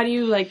mean, how do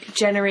you like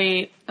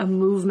generate a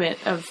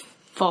movement of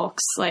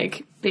folks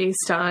like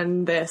based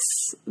on this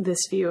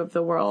view of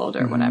the world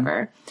or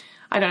whatever?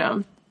 I don't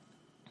know.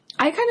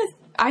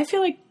 I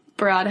feel like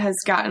Barad has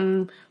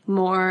gotten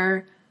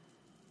more,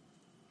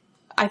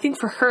 I think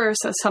for her,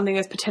 so something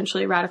that's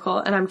potentially radical,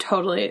 and I'm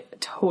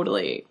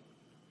totally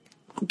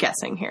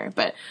guessing here,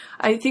 but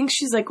I think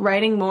she's like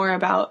writing more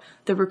about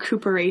the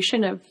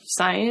recuperation of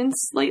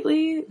science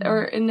lately,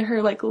 or in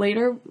her like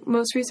later,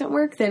 most recent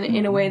work, than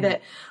in a way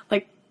that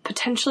like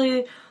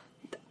potentially,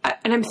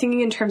 and I'm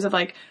thinking in terms of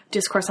like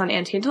discourse on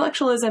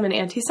anti-intellectualism and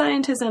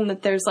anti-scientism,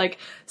 that there's like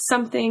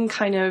something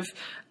kind of,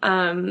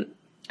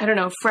 I don't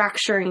know,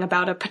 fracturing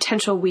about a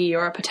potential we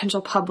or a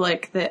potential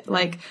public that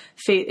like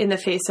in the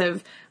face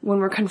of when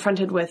we're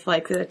confronted with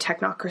like the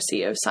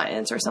technocracy of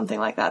science or something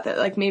like that, that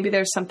like maybe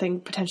there's something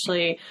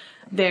potentially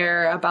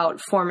there about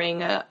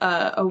forming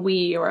a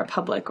we or a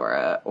public or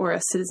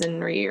a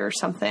citizenry or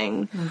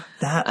something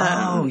that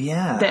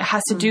that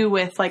has to do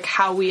with like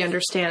how we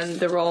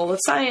understand the role of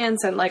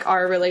science and like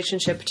our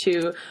relationship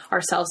to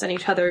ourselves and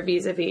each other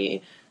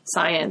vis-a-vis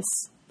science.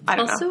 I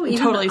don't know. I'm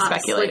totally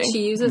speculating. Like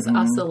she uses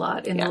us a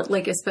lot, in the,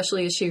 like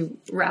especially as she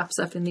wraps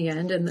up in the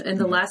end, and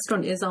the last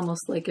one is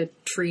almost like a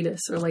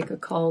treatise or like a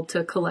call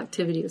to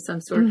collectivity of some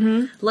sort.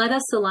 Let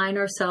us align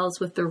ourselves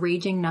with the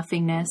raging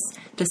nothingness,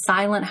 the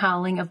silent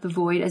howling of the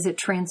void as it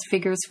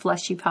transfigures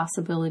fleshy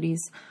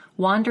possibilities,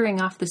 wandering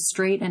off the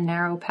straight and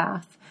narrow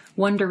path,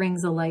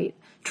 wondering's a light.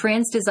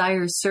 Trans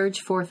desires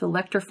surge forth,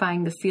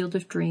 electrifying the field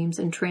of dreams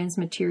and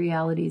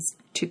transmaterialities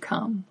to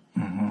come.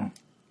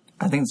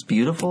 I think it's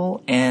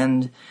beautiful,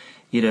 and,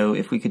 you know,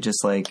 if we could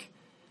just, like,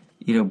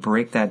 you know,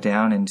 break that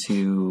down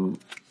into...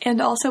 And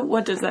also,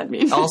 what does that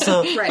mean?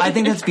 Also, I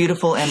think that's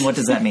beautiful, and what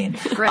does that mean?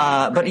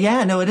 But,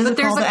 yeah, no, it is a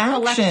call to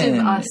action.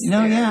 Us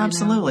no, there, yeah,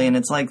 absolutely, and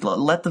it's like,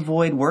 let the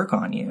void work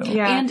on you.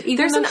 Yeah, and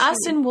there's an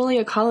us in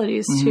woolly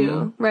ecologies,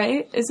 too,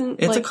 right?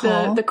 Isn't, it's like, a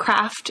call. The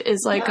craft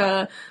is, like,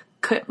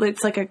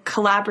 it's like a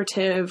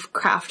collaborative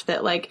craft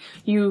that like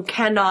you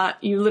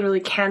literally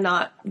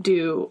cannot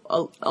do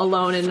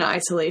alone in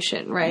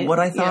isolation, right? What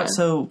I thought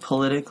so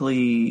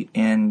politically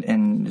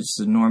and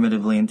just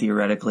normatively and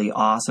theoretically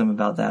awesome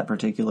about that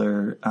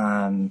particular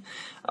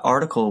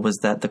article was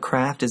that the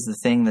craft is the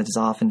thing that is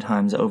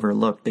oftentimes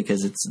overlooked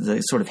because it's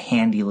the sort of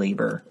handy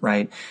labor,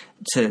 right?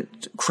 To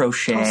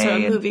crochet. Also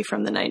a movie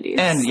from the 90s.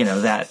 And, you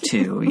know, that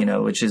too, you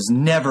know, which is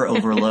never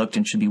overlooked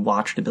and should be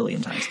watched a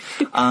billion times.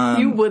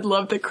 You would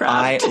love the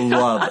craft. I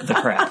love the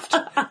craft.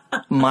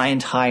 My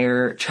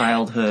entire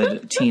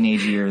childhood,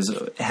 teenage years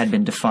had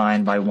been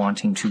defined by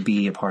wanting to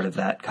be a part of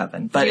that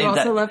coven. But you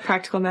also love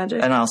practical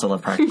magic. And I also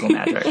love practical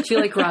magic. Do you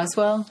like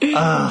Roswell? Okay,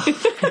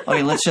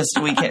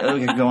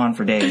 we can go on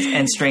for days.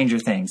 And Stranger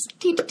Things.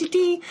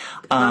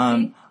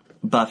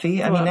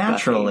 Buffy? I mean,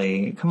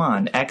 naturally. Buffy. Come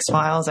on.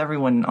 X-Files,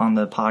 everyone on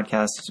the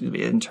podcast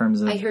in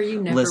terms of I hear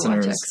you never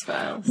listeners. Watch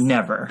X-Files.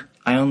 Never.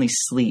 I only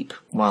sleep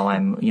while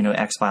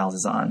X-Files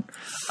is on,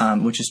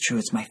 which is true.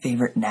 It's my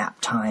favorite nap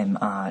time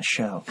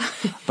show.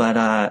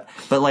 But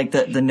like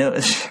the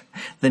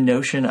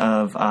notion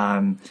of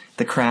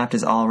the craft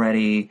is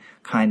already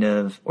kind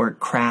of, or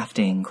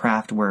crafting,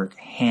 craft work,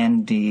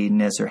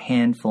 handiness or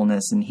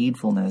handfulness and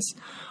heedfulness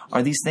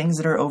are these things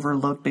that are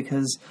overlooked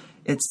because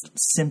it's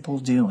simple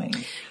doing.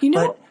 You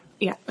know,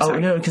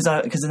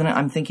 because then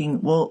I'm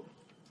thinking, well,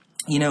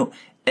 you know,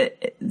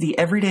 the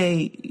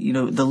everyday, you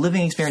know, the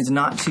living experience,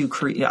 not to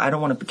create, I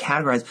don't want to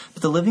categorize,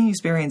 but the living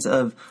experience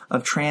of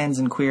trans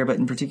and queer, but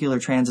in particular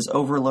trans, is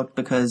overlooked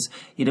because,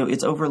 you know,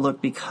 it's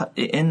overlooked because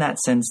in that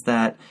sense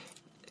that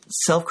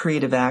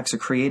self-creative acts or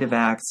creative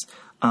acts,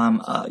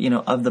 you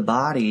know, of the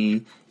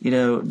body, you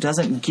know,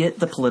 doesn't get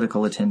the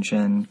political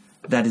attention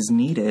that is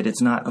needed.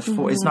 It's not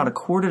it's not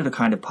accorded a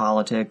kind of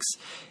politics.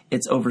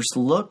 It's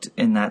overlooked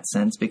in that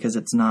sense because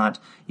it's not,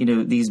 you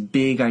know, these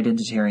big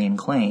identitarian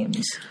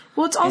claims.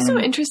 Well, it's also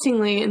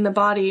interestingly in the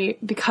body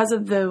because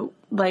of the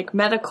like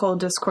medical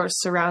discourse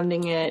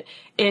surrounding it.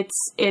 It's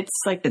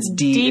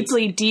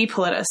deeply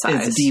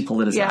depoliticized. It's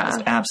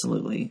depoliticized,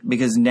 absolutely,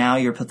 because now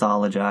you're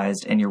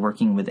pathologized and you're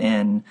working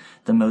within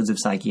the modes of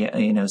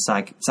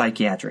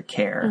psychiatric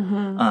care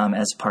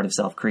as part of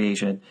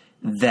self-creation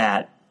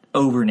that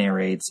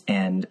over-narrates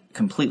and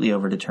completely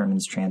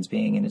over-determines trans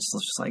being, and it's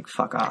just like,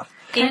 fuck off.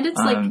 And it's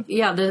like,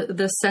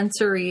 the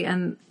sensory,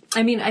 and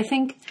I mean, I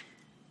think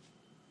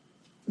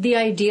the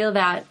idea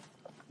that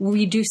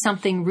we do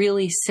something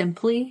really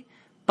simply,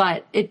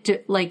 but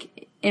it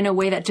like in a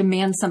way that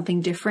demands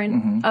something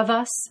different of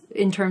us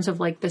in terms of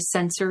like the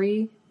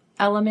sensory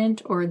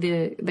element or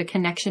the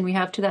connection we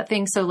have to that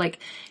thing. So like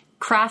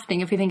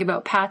crafting, if we think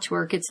about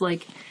patchwork, it's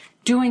like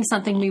doing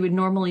something we would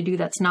normally do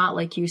that's not,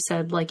 like you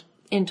said, like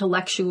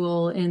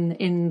intellectual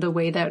in the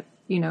way that,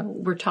 you know,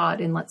 we're taught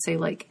in, let's say,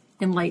 like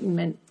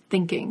Enlightenment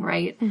thinking,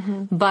 right?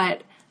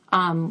 But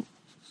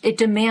it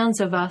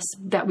demands of us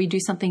that we do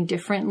something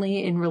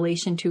differently in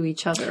relation to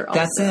each other also.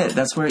 That's it.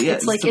 That's where,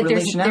 it's like the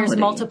there's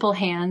multiple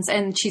hands,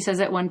 and she says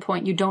at one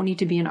point, you don't need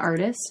to be an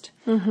artist,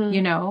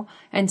 you know?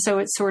 And so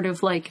it's sort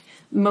of like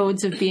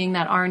modes of being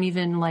that aren't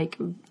even like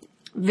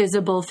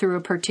visible through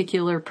a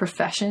particular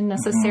profession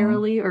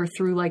necessarily, or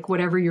through like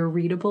whatever you're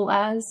readable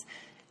as.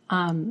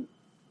 And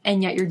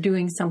yet you're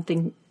doing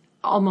something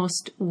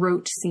almost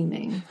rote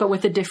seeming, but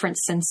with a different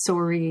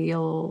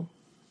sensorial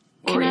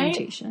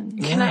orientation.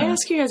 Can I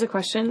ask you guys a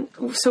question?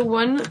 So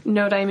one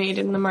note I made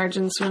in the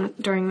margins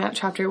during that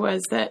chapter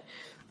was that,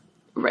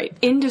 right,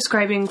 in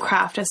describing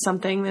craft as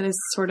something that is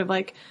sort of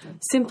like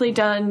simply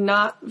done,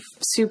 not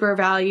super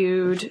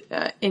valued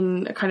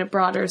in a kind of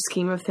broader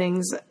scheme of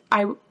things,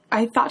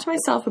 I thought to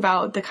myself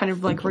about the kind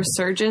of like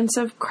resurgence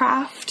of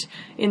craft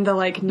in the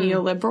like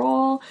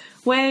neoliberal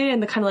way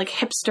and the kind of like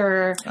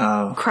hipster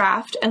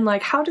craft, and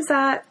like how does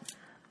that,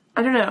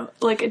 I don't know,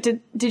 like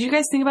did you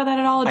guys think about that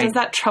at all? Does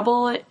that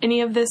trouble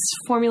any of this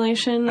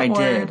formulation? I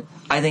did.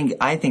 I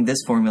think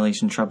this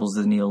formulation troubles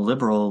the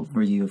neoliberal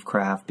view of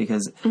craft,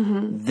 because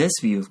this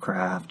view of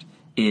craft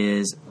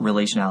is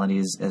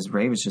relationality, as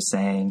Ray was just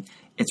saying.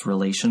 It's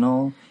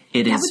relational.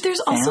 It is but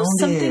there's also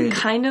something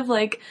kind of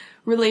like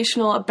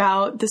relational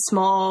about the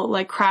small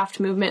like craft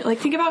movement. Like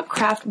think about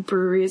craft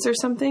breweries or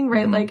something,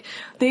 right? Like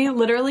they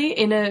literally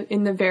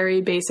in the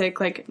very basic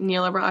like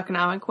neoliberal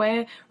economic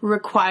way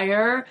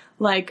require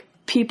like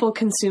people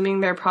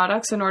consuming their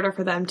products in order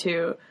for them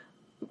to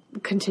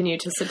continue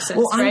to subsist.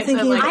 Well, I'm right?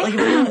 thinking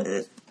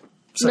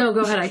No,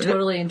 go ahead. I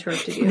totally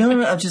interrupted you. No.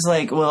 I'm just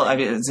like, well, I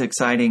mean, it's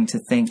exciting to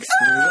think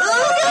through.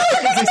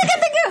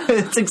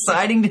 It's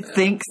exciting to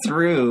think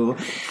through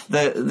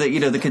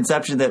the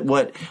conception that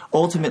what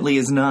ultimately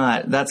is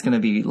not, that's going to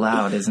be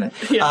loud, isn't it?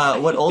 Yeah.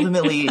 What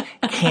ultimately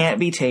can't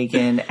be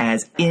taken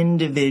as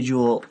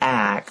individual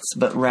acts,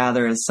 but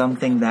rather as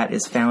something that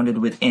is founded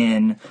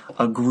within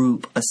a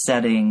group, a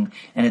setting,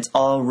 and it's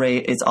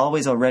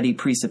always already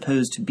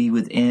presupposed to be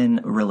within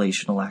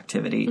relational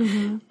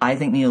activity. I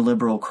think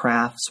neoliberal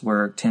crafts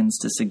work tends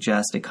to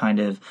suggest a kind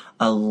of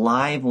a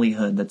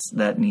livelihood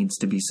that needs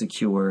to be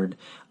secured,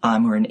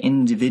 or an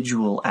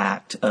individual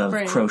act of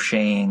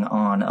crocheting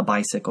on a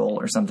bicycle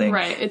or something.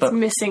 Right. It's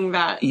missing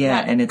that.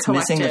 Yeah, that and it's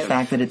collective. missing the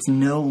fact that it's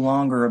no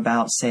longer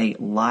about, say,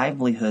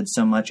 livelihood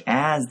so much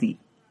as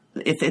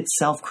if it's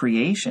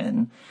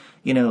self-creation.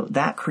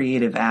 That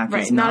creative act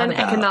is not an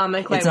about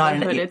economic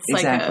livelihood. It's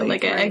exactly.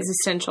 like an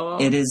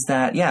existential. It is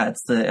that,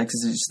 it's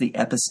the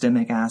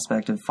epistemic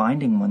aspect of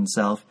finding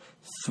oneself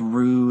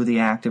through the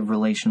act of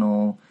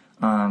relational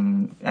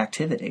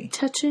activity.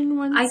 Touching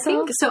oneself? I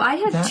think, so I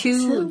had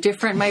two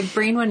different, my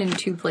brain went in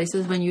two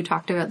places when you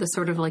talked about the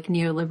sort of like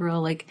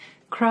neoliberal, like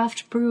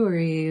craft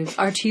brewery,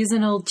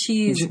 artisanal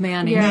cheese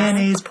mayonnaise.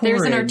 Mayonnaise porridge.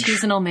 There's an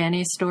artisanal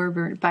mayonnaise store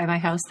by my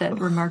house that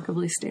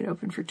remarkably stayed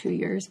open for 2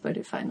 years, but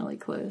it finally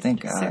closed.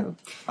 Thank God. So,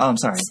 I'm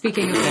sorry.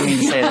 Speaking of, I didn't mean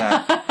to say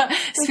that.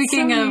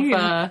 Speaking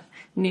of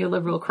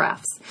neoliberal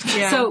crafts.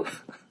 Yeah. So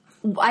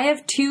I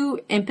have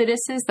two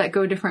impetuses that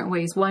go different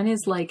ways. One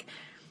is like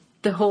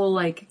the whole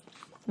like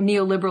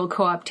neoliberal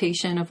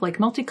co-optation of like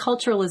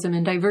multiculturalism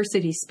and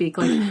diversity speak,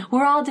 like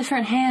we're all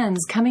different hands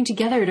coming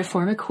together to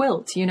form a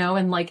quilt,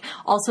 and like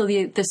also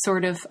the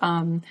sort of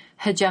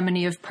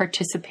hegemony of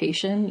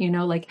participation,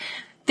 like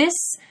this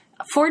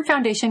Ford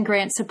Foundation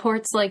grant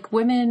supports like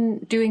women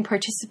doing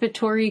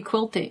participatory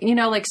quilting,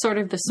 like sort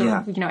of the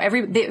sort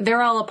of,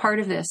 they're all a part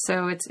of this.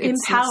 So it's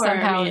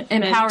somehow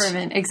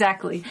empowerment.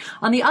 Exactly.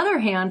 On the other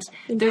hand,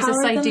 there's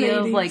this idea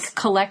of like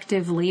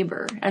collective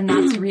labor, and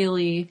that's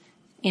really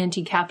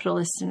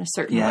anti-capitalist in a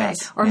certain way.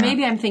 Or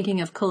maybe I'm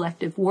thinking of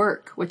collective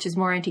work, which is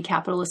more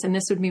anti-capitalist, and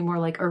this would be more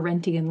like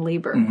Arendtian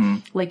labor.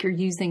 Like you're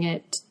using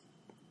it,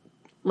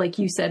 like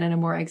you said, in a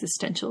more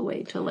existential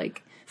way to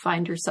like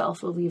find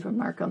yourself or leave a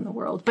mark on the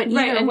world. But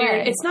either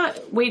way, it's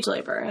not wage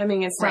labor. I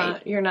mean, it's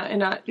not,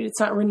 it's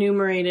not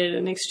remunerated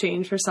in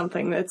exchange for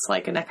something that's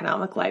like an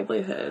economic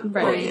livelihood,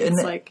 right?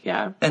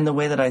 Well, and the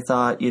way that I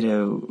thought,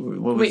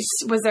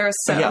 was there a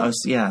so?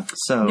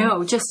 So.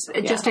 No, just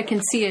I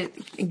can see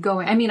it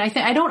going. I mean,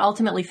 I don't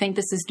ultimately think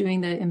this is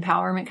doing the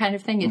empowerment kind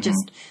of thing. It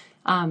just,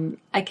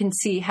 I can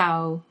see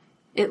how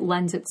it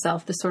lends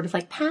itself to sort of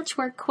like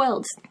patchwork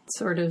quilts,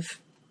 sort of,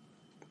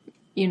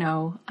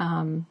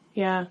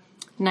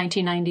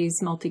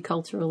 1990s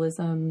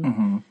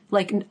multiculturalism,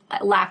 like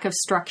lack of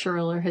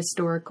structural or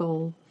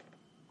historical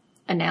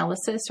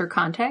analysis or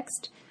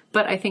context.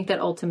 But I think that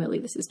ultimately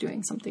this is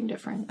doing something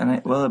different. And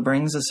it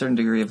brings a certain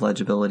degree of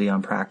legibility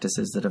on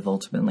practices that have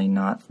ultimately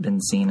not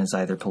been seen as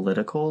either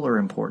political or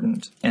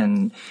important.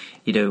 And,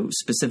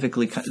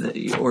 specifically,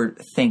 or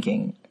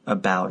thinking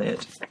about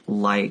it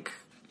like,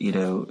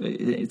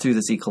 through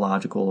this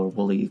ecological or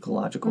woolly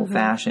ecological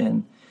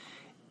fashion,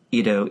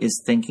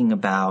 is thinking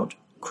about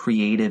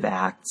creative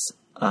acts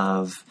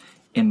of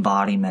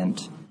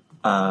embodiment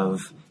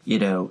of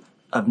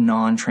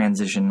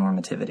non-transition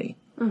normativity.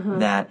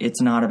 That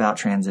it's not about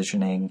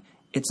transitioning.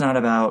 It's not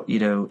about,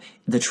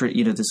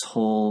 this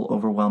whole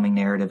overwhelming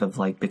narrative of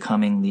like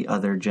becoming the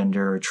other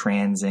gender or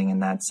transing in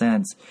that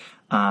sense,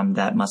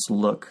 that must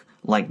look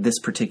like this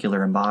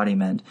particular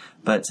embodiment,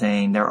 but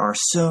saying there are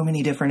so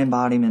many different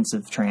embodiments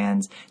of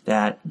trans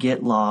that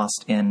get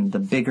lost in the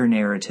bigger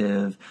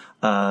narrative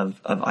of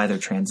either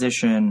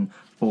transition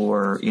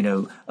or,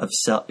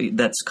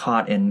 that's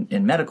caught in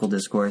medical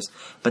discourse,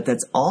 but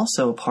that's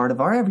also a part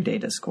of our everyday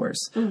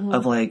discourse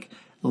of like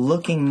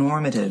looking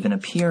normative and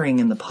appearing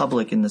in the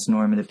public in this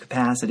normative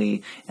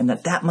capacity, and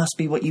that must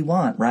be what you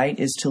want, right?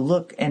 Is to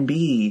look and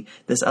be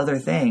this other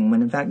thing,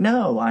 when in fact,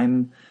 no,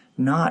 I'm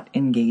not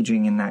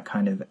engaging in that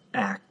kind of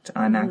act.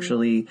 I'm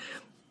actually,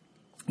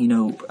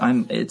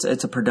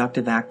 it's a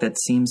productive act that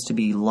seems to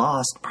be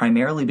lost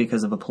primarily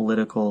because of a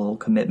political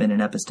commitment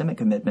and epistemic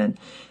commitment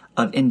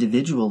of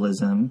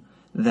individualism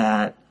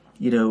that,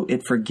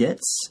 it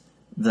forgets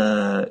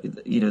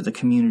the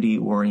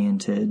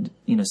community-oriented,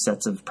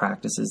 sets of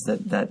practices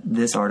that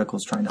this article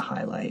is trying to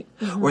highlight.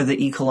 Or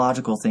the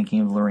ecological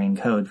thinking of Lorraine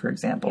Code, for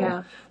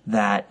example,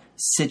 that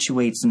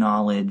situates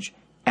knowledge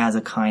as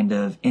a kind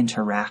of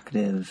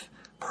interactive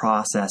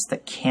process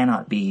that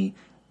cannot be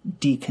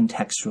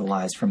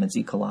decontextualized from its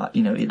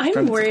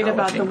I'm worried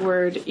about the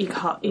word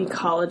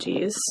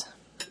ecologies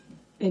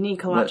and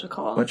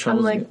ecological. What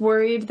troubles I'm you?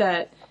 Worried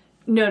that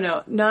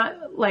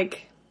not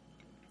like.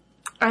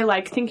 I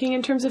like thinking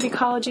in terms of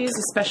ecologies,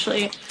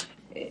 especially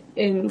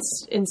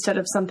instead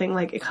of something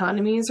like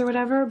economies or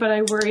whatever. But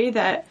I worry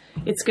that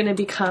it's going to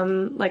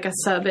become like a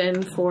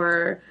sub-in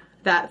for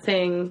that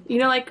thing. You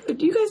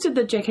guys did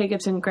the J.K.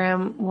 Gibson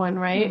Graham one,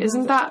 right?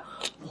 Isn't that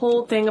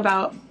whole thing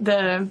about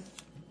the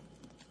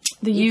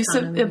use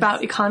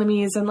about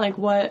economies and like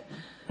what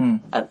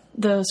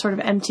the sort of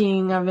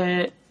emptying of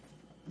it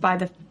by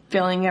the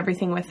filling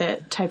everything with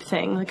it type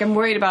thing? Like, I'm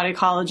worried about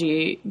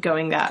ecology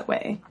going that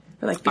way.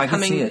 Or like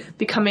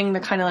becoming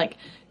the kind of like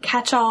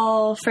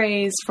catch-all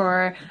phrase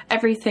for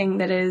everything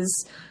that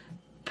is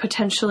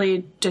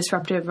potentially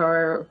disruptive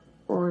or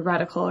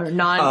radical or it's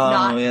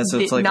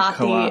like not a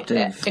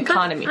co-optive the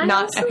economy,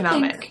 not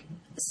economic.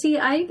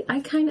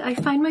 I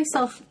find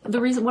myself,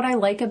 the reason what I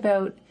like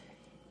about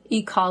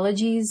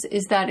ecologies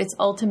is that it's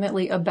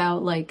ultimately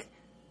about like,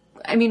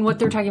 what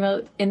they're talking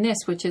about in this,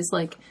 which is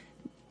like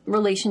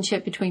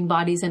relationship between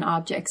bodies and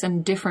objects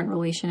and different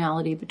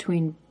relationality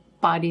between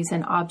bodies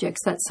and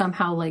objects that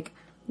somehow like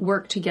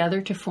work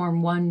together to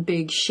form one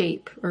big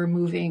shape or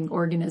moving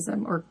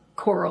organism or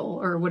coral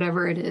or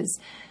whatever it is.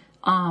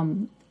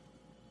 And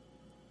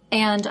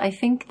I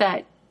think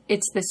that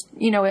it's this,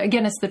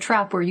 again, it's the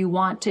trap where you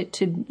want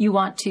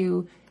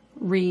to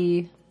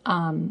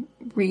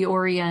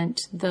reorient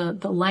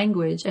the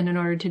language. And in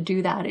order to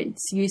do that,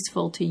 it's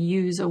useful to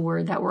use a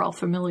word that we're all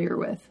familiar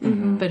with.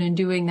 But in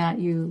doing that,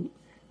 you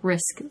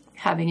risk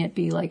having it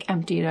be like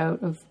emptied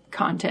out of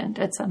content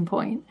at some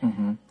point.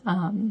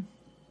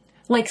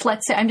 Like,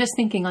 let's say, I'm just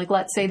thinking, like,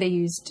 let's say they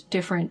used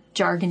different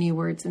jargony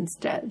words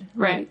instead,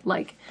 right?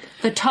 Like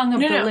the tongue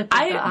of the lip of the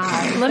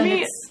eye.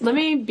 Let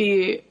me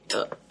be,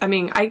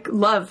 I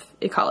love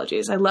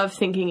ecologies. I love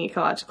thinking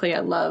ecologically. I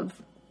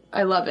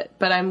love it,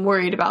 but I'm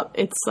worried about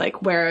it's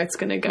like where it's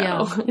going to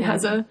go.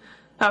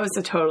 That was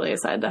a totally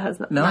aside. That has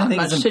not I think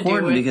much it's to do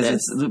important with because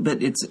this.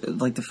 it's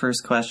like the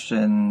first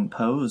question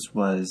posed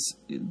was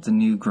the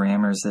new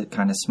grammars that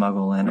kind of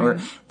smuggle in, or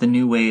the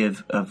new way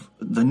of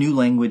the new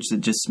language that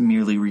just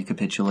merely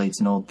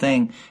recapitulates an old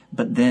thing,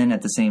 but then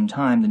at the same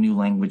time, the new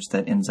language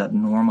that ends up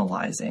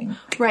normalizing.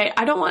 Right.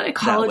 I don't want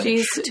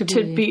ecologies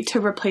to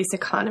replace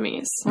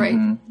economies.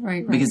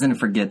 Right. Because then it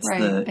forgets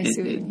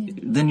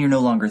then you're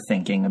no longer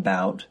thinking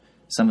about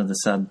some of the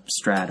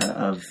substrata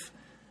of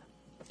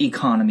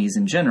economies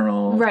in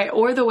general. Right.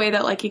 Or the way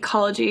that like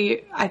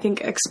ecology, I think,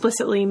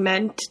 explicitly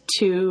meant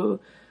to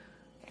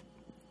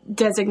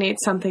designate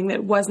something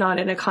that was not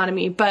an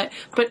economy, but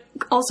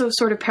also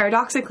sort of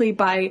paradoxically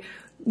by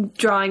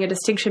drawing a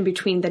distinction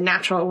between the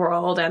natural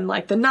world and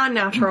like the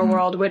non-natural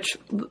world, which,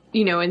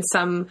 in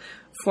some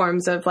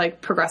forms of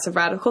like progressive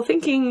radical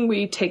thinking,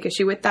 we take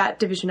issue with that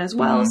division as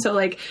well. So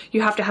like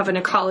you have to have an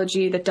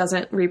ecology that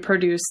doesn't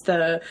reproduce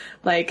the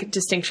like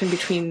distinction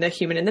between the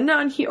human and the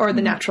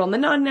the natural and the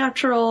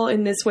non-natural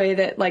in this way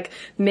that like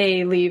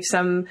may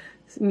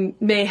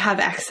have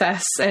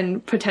excess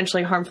and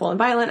potentially harmful and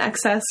violent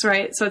excess,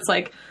 right? So it's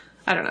like,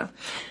 I don't know.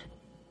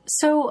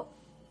 So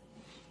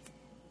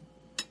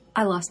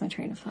I lost my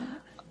train of thought.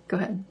 Go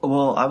ahead.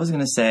 Well, I was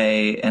going to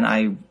say, and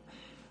I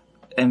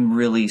am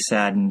really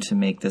saddened to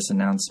make this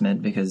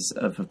announcement because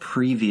of a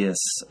previous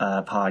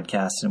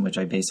podcast in which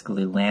I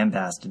basically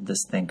lambasted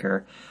this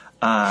thinker,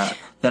 that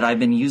I've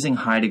been using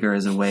Heidegger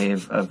as a way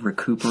of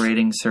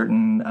recuperating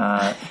certain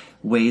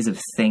ways of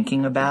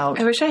thinking about.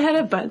 I wish I had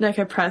a button I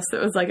could press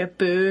that was like a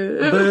boo.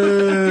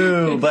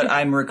 Boo! But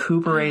I'm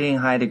recuperating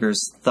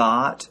Heidegger's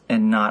thought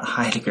and not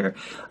Heidegger.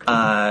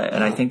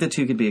 And I think the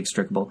two could be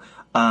extricable.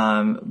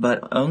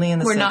 But only in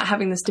the We're not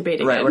having this debate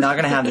again. Right, we're not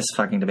going to have this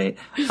fucking debate.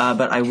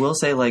 But I will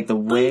say, like, the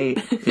way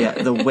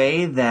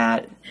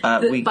that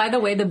by the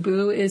way, the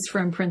boo is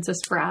from Princess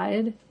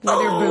Bride.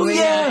 Boo!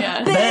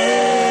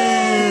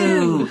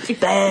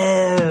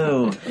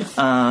 Boo!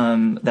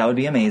 That would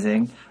be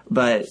amazing.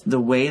 But the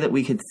way that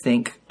we could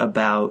think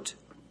about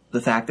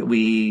the fact that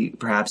we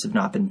perhaps have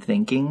not been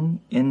thinking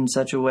in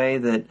such a way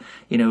that,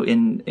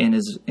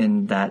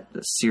 in that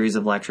series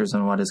of lectures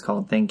on what is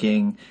called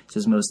thinking, it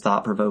says most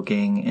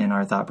thought-provoking in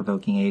our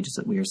thought-provoking age is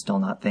that we are still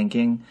not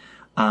thinking,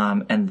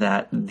 and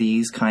that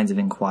these kinds of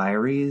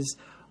inquiries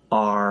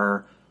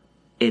are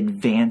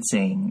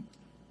advancing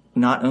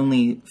not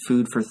only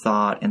food for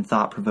thought and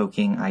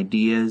thought-provoking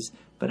ideas,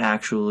 but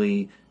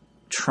actually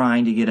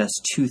trying to get us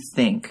to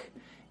think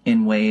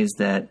in ways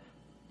that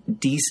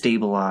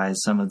destabilize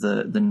some of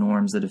the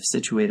norms that have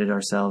situated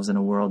ourselves in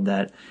a world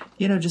that,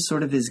 just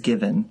sort of is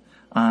given.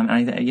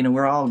 And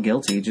we're all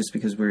guilty just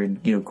because we're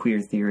in,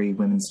 queer theory,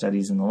 women's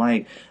studies and the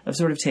like, of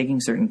sort of taking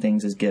certain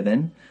things as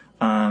given.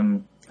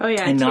 And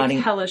take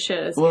hella shit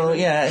as well,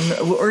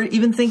 or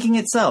even thinking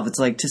itself. It's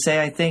like to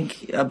say I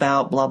think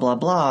about blah, blah,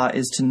 blah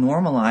is to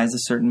normalize a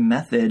certain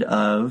method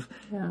of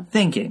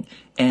thinking.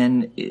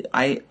 And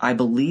I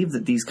believe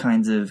that these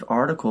kinds of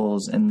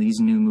articles and these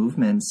new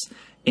movements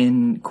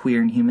in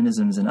queer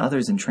Inhumanisms and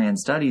others in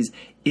trans studies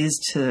is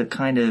to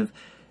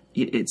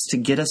it's to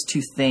get us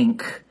to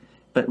think,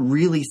 but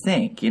really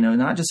think,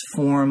 not just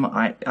form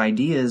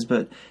ideas,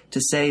 but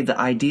to say the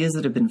ideas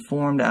that have been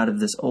formed out of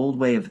this old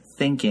way of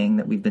thinking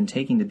that we've been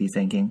taking to be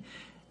thinking,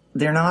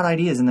 they're not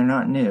ideas and they're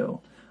not new.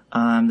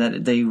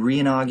 That they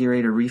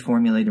reinaugurate or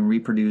reformulate and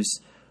reproduce,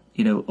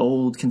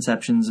 old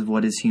conceptions of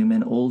what is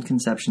human, old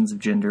conceptions of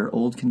gender,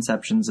 old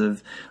conceptions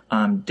of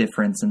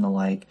difference and the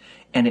like.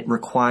 And it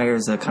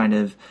requires a kind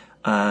of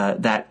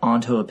that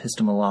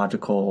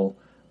onto-epistemological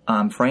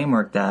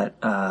framework that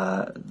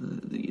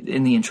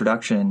in the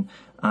introduction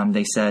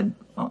they said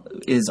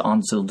is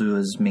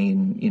Anseldua's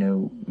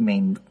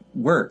main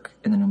work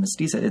in the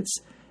Numistica.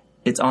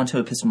 It's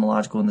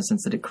onto-epistemological in the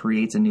sense that it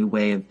creates a new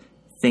way of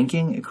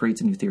thinking, it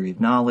creates a new theory of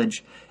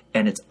knowledge,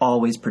 and it's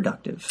always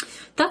productive.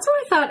 That's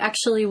what I thought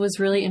actually was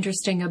really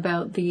interesting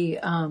about the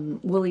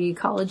Woolly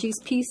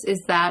Ecologies piece, is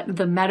that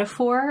the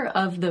metaphor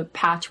of the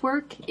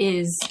patchwork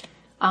is,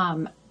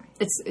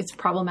 it's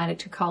problematic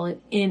to call it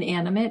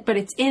inanimate, but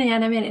it's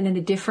inanimate in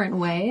a different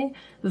way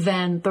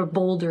than the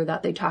boulder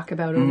that they talk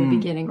about in the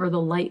beginning, or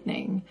the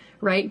lightning,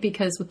 right?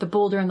 Because with the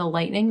boulder and the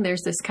lightning,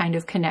 there's this kind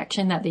of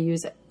connection that they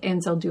use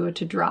Anseldua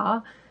to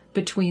draw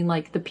between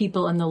like the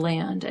people and the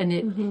land, and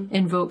it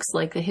invokes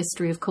like the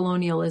history of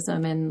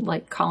colonialism and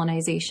like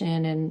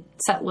colonization and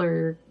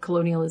settler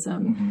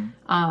colonialism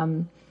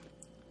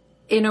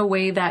in a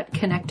way that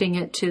connecting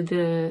it to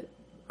the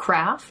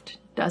craft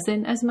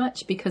doesn't as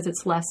much, because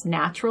it's less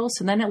natural.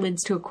 So then it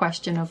leads to a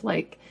question of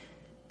like,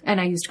 and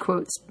I used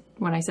quotes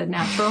when I said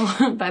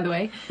natural, by the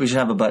way. We should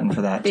have a button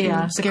for that too.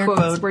 Yeah, scare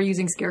quotes. We're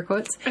using scare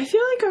quotes. I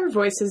feel like our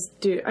voices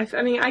do.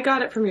 I mean, I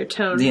got it from your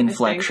tone. The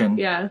inflection.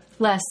 Yeah.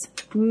 Less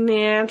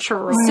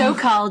natural.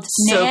 So-called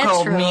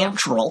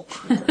natural.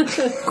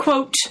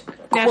 Quote.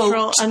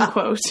 Natural,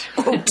 unquote.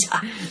 Quote.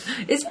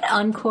 Is it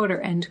unquote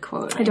or end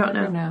quote? I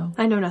don't know.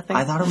 I know nothing.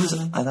 I thought it was,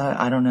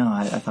 I don't know.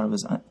 I thought it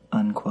was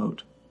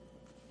unquote.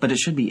 But it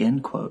should be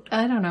end quote.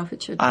 I don't know if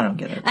it should be. I don't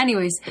get it.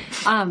 Anyways,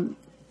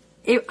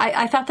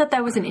 I thought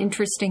that was an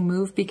interesting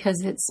move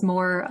because it's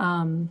more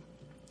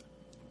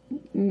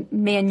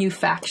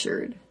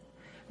manufactured,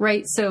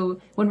 right? So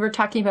when we're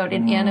talking about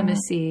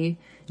inanimacy,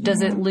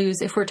 does it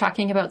lose, if we're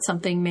talking about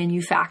something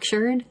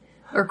manufactured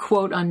or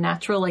quote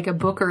unnatural, like a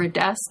book or a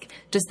desk,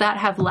 does that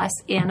have less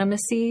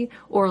animacy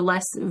or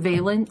less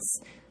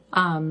valence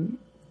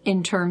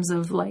in terms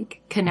of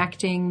like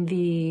connecting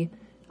the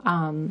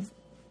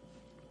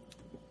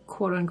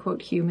quote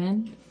unquote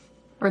human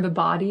or the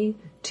body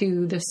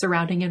to the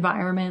surrounding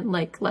environment,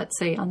 like let's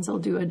say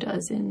Anseldua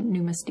does in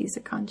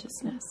Numistica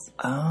consciousness?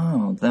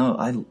 Oh, no,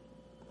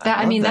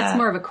 I mean, that's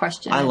more of a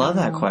question. I love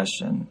that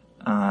question.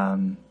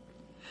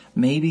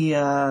 Maybe,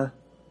 the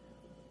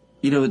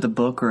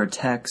book or a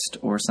text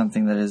or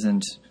something that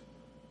isn't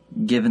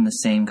given the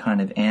same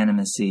kind of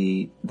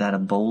animacy that a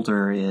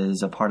boulder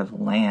is a part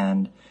of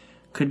land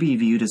could be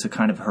viewed as a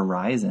kind of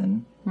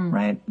horizon,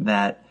 right?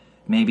 That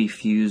maybe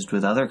fused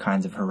with other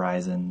kinds of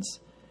horizons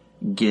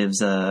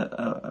gives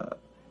a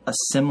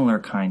similar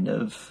kind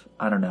of,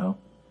 I don't know.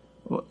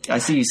 I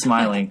see you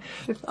smiling.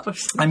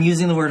 I'm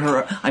using the word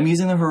No,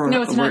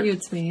 it's not you,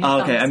 it's me.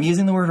 Oh, okay. I'm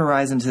using the word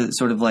horizon to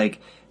sort of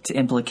like to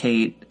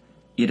implicate,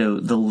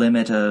 the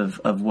limit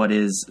of what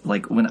is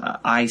like when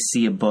I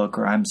see a book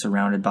or I'm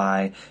surrounded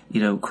by,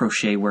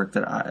 crochet work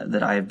that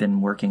I have been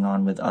working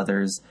on with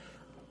others.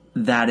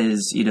 That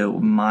is,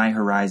 my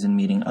horizon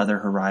meeting other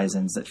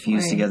horizons that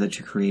fuse together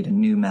to create a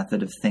new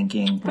method of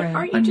thinking. But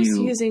aren't you just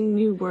using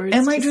new words?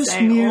 Am I just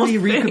merely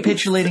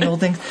recapitulating old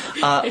things?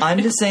 I'm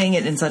just saying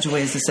it in such a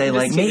way as to say,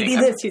 like, maybe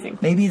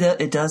that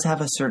it does have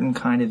a certain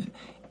kind of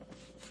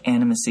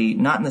animacy,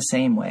 not in the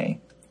same way.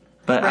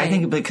 But I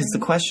think because the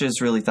question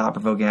is really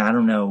thought-provoking, I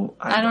don't know.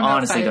 I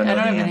honestly don't know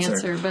the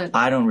answer. But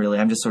I don't really.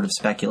 I'm just sort of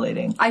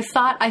speculating. I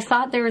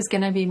thought there was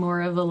going to be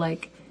more of a,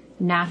 like,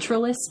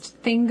 naturalist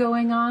thing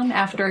going on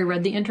after I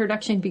read the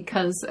introduction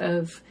because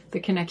of the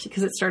connection,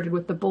 because it started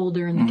with the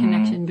boulder and the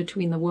connection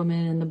between the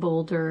woman and the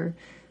boulder.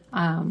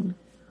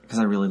 Because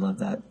I really love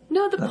that.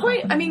 No, the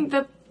point, I mean,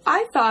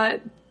 I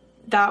thought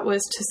that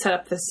was to set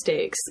up the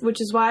stakes,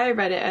 which is why I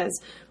read it as,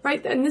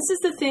 right, and this is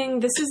the thing,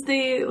 this is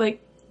the,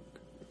 like,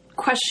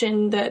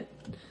 question that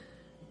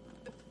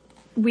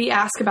we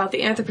ask about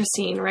the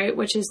Anthropocene, right,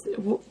 which is,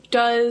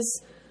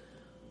 does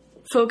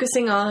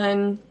focusing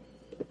on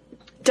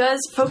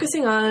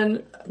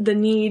the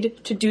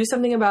need to do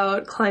something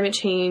about climate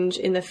change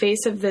in the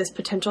face of this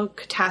potential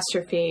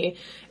catastrophe,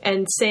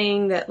 and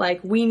saying that,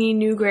 like, we need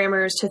new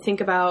grammars to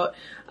think about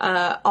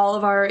all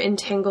of our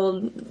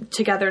entangled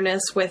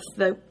togetherness with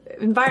the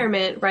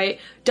environment, right?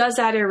 Does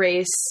that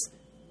erase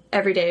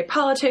everyday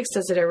politics?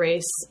 Does it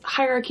erase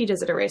hierarchy?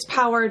 Does it erase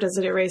power? Does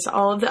it erase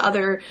all of the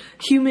other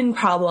human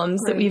problems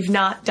that we've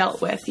not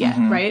dealt with yet,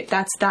 right?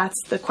 That's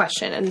the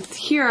question. And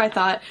here I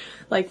thought,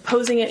 like,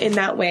 posing it in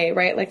that way,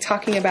 right? Like,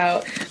 talking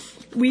about,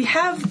 we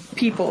have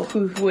people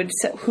who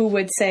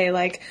would say,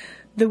 like,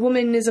 the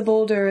woman is a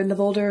boulder and the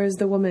boulder is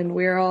the woman.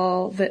 We are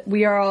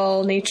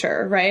all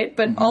nature, right?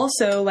 But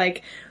also,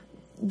 like,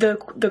 the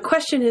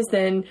question is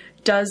then,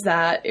 does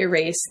that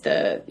erase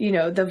the, you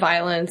know, the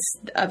violence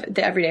of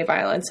the everyday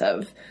violence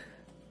of,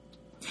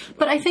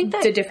 but I think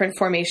that the different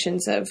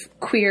formations of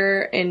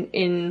queer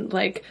in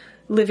like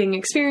living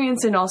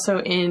experience, and also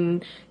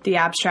in the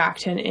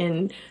abstract, and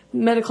in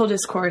medical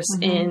discourse,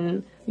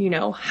 in, you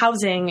know,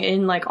 housing,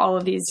 in, like, all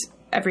of these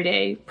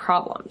everyday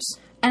problems.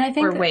 And I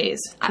think or ways,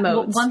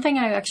 modes. One thing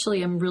I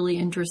actually am really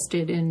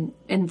interested in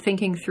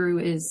thinking through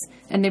is,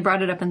 and they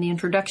brought it up in the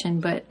introduction,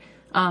 but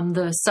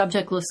the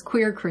subjectless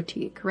queer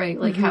critique, right?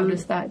 Like, how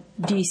does that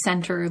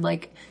decenter,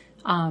 like,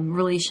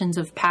 relations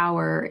of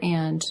power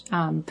and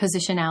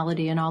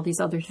positionality and all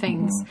these other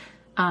things?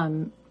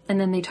 And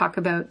then they talk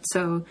about,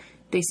 so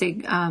they say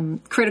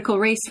critical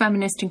race,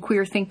 feminist, and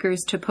queer thinkers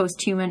to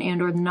post-human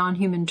and or the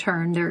non-human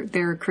turn.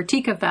 Their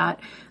critique of that,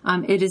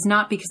 it is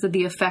not because of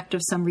the effect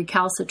of some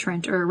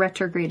recalcitrant or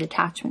retrograde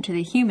attachment to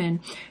the human.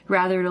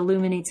 Rather, it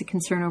illuminates a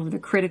concern over the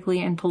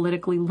critically and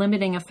politically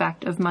limiting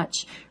effect of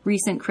much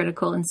recent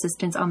critical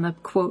insistence on the,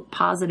 quote,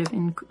 positive,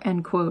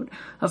 end quote,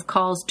 of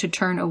calls to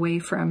turn away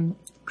from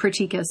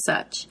critique as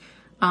such.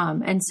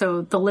 And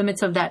so the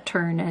limits of that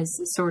turn as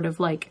sort of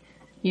like,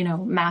 you know,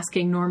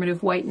 masking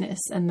normative whiteness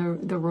and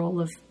the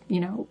role of, you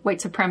know, white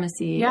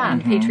supremacy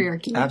and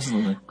patriarchy.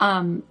 Absolutely.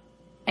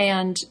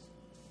 And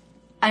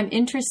I'm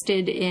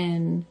interested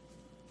in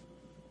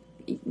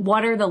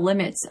what are the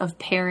limits of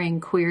pairing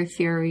queer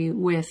theory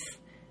with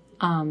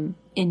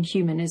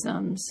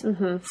Inhumanisms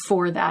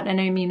for that.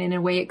 And I mean, in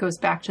a way, it goes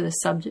back to the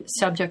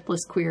subjectless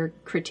queer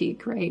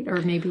critique, right?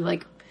 Or maybe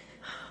like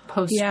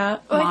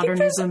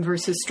postmodernism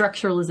versus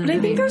structuralism. But I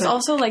think there's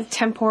also, like,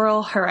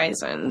 temporal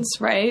horizons,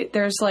 right?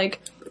 There's, like,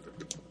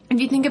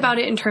 if you think about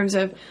it in terms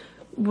of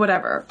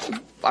whatever,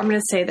 I'm going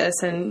to say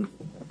this and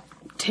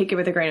take it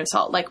with a grain of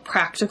salt, like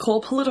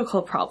practical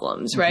political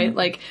problems, right?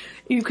 Like,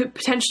 you could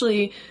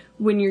potentially,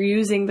 when you're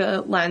using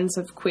the lens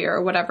of queer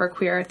or whatever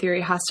queer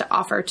theory has to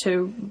offer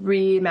to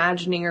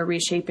reimagining or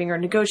reshaping or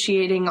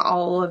negotiating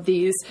all of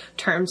these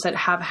terms that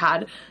have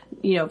had,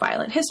 you know,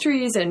 violent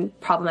histories and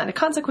problematic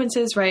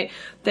consequences, right?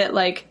 That,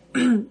 like,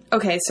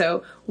 okay,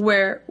 so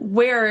where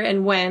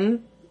and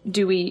when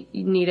do we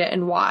need it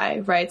and why,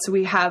 right? So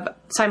we have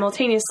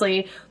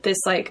simultaneously this,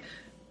 like,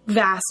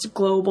 vast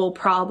global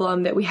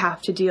problem that we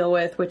have to deal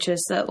with, which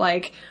is that,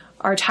 like,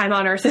 our time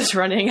on Earth is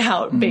running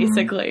out,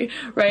 basically,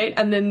 right?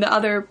 And then the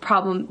other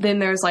problem, then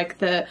there's, like,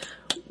 the,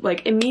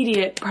 like,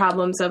 immediate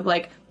problems of,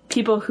 like,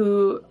 people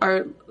who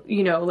are,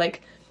 you know,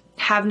 like,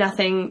 have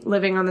nothing,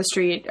 living on the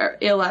street, or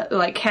ill,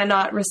 like,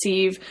 cannot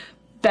receive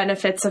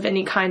benefits of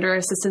any kind or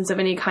assistance of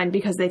any kind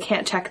because they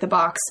can't check the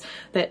box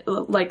that,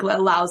 like,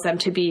 allows them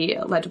to be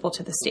eligible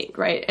to the state,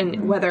 right?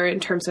 And whether in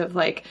terms of,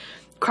 like,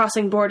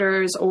 crossing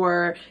borders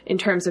or in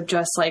terms of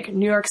just, like,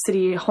 New York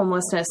City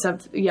homelessness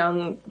of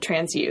young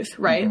trans youth,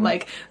 right?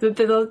 Like,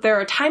 there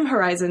are time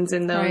horizons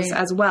in those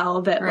as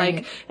well that,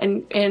 like,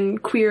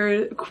 and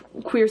queer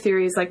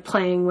theories, like,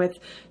 playing with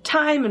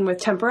time and with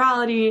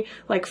temporality,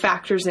 like,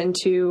 factors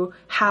into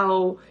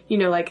how, you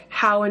know, like,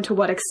 how and to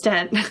what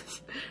extent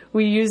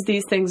we use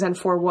these things and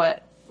for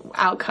what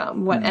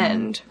outcome, what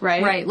end,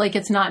 right? Right. Like,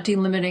 it's not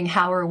delimiting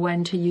how or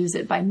when to use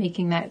it by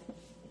making that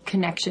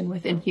connection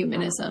with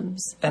Inhumanisms.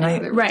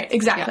 And right,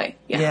 exactly.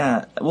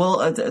 Yeah.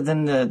 Well,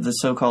 then the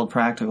so-called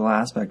practical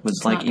aspect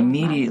was, like,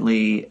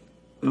 immediately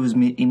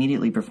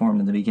performed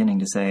in the beginning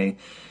to say,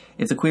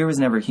 if the queer was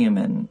never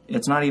human,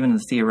 it's not even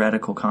the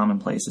theoretical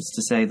commonplace. It's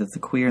to say that the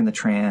queer and the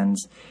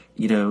trans,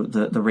 you know,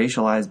 the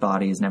racialized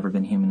body has never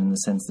been human in the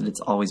sense that it's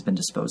always been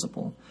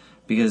disposable.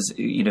 Because,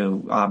 you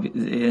know,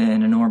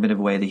 in a normative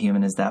way, the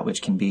human is that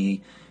which can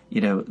be, you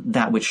know,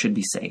 that which should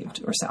be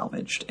saved or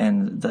salvaged.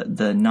 And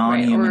the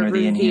non-human or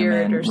the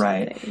inhuman,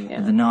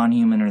 the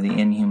non-human or the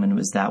inhuman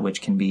was that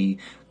which can be,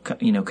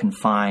 you know,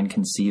 confined,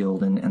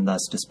 concealed, and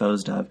thus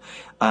disposed of.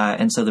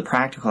 And so the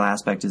practical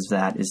aspect is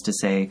to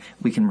say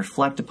we can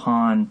reflect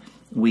upon,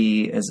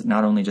 we as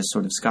not only just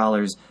sort of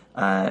scholars,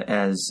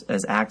 as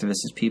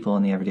activists, as people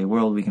in the everyday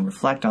world, we can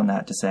reflect on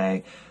that to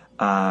say,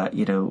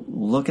 you know,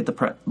 look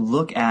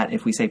at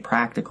if we say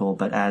practical,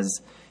 but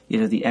as, you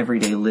know, the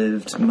everyday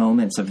lived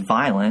moments of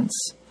violence,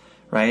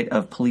 right,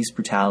 of police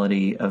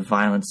brutality, of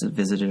violence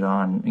visited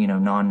on,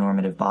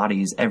 non-normative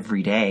bodies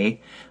every day.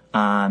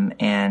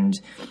 And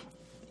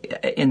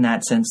in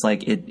that sense,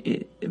 like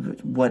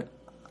what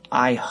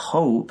I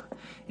hope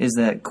is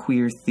that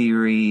queer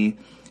theory,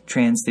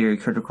 trans theory,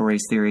 critical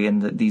race theory,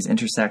 and these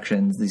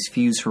intersections, these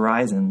fused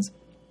horizons,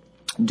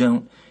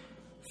 don't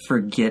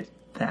forget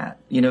that.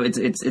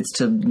 It's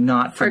to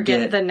not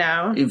forget the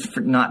now.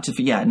 Not to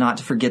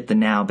forget the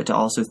now, but to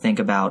also think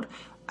about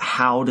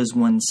how does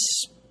one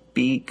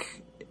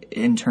speak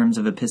in terms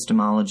of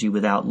epistemology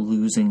without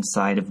losing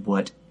sight of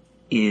what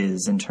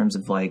is, in terms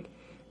of like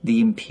the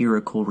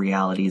empirical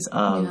realities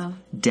of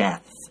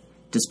death,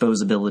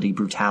 disposability,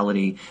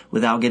 brutality,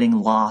 without getting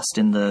lost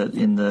in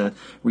the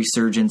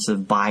resurgence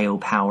of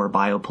biopower,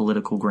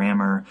 biopolitical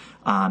grammar,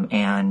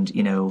 and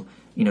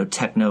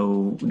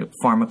techno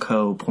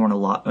pharmaco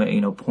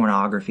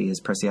pornography, as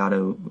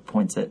Preciado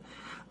points it.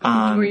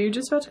 Were you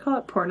just about to call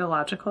it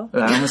pornological?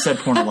 I almost said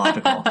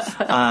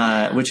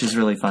pornological, which is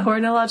really fun.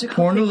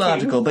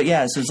 Pornological, but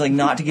yeah, so it's like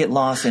not to get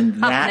lost in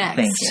that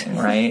thinking,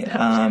 right?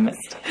 And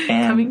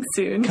coming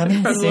soon,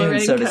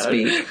 so to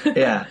speak.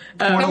 Yeah,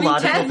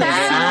 pornological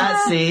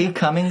thinking.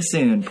 Coming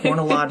soon,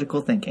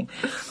 pornological thinking.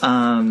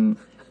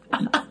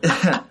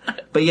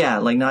 But yeah,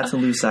 like not to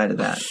lose sight of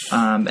that.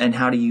 And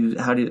how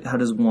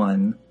does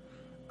one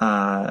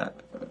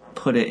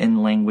put it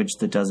in language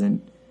that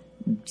doesn't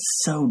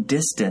so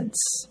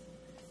distance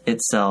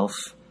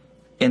itself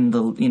in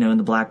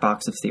the black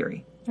box of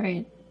theory,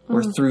 right?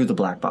 Or through the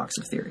black box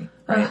of theory,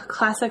 right?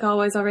 Classic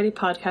always already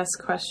podcast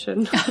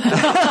question.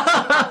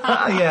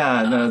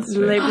 Yeah, no, it's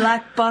the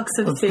black box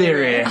of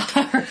theory.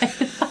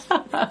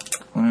 That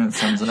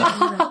sums it up.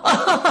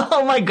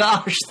 Oh my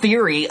gosh,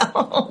 theory.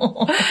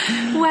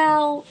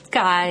 Well,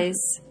 guys,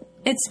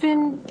 it's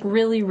been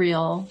really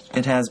real.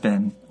 It has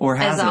been, or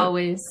has as it?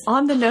 always.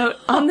 On the note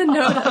of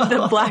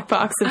the black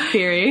box of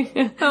theory.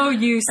 Oh,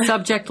 you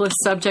subjectless,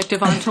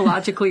 subjective,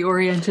 ontologically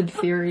oriented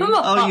theory.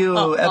 Oh, you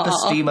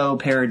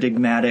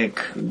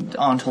epistemo-paradigmatic,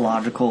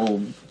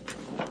 ontological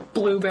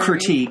blueberry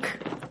critique.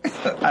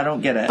 I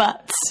don't get it.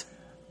 Butts.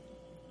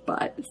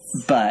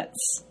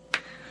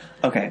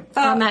 Okay.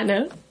 On that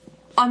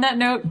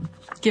note,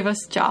 give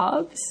us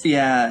jobs.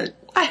 Yeah.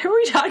 Why are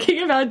we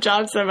talking about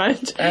jobs so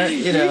much?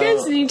 You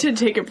guys need to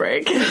take a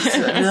break.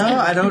 No,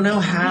 I don't know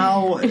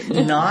how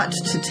not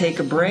to take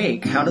a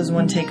break. How does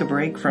one take a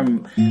break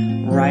from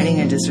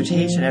writing a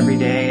dissertation every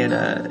day at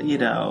a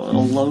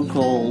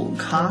local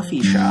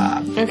coffee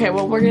shop? Okay,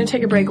 well, we're going to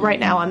take a break right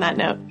now on that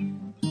note.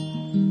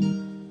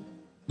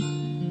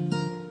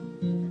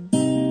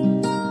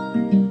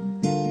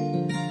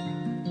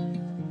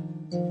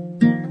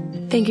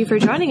 Thank you for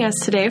joining us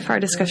today for our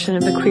discussion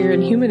of the Queer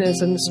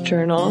Inhumanisms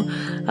journal.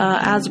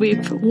 As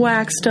we've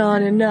waxed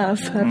on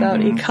enough about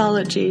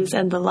ecologies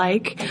and the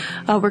like,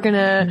 we're going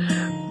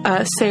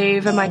to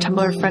save my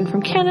Tumblr friend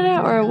from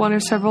Canada or one or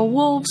several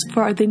wolves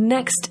for the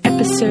next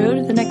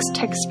episode, the next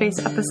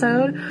text-based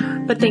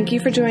episode. But thank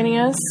you for joining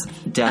us.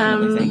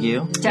 Definitely thank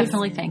you.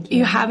 Definitely thank you.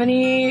 You have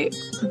any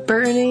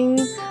burning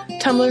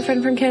Tumblr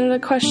friend from Canada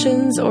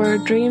questions or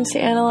dreams to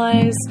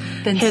analyze,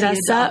 then hit see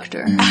us a up.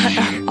 doctor.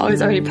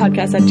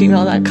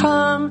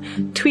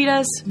 alwaysalreadypodcast@gmail.com. Tweet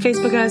us,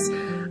 Facebook us,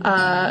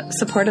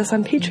 support us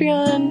on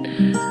Patreon,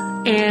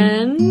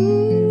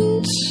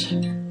 and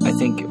I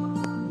think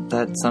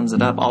that sums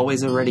it up.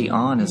 Always Already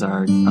On is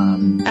our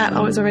at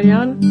Always Already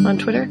on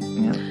Twitter.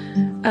 Yeah.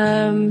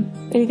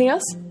 Anything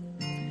else?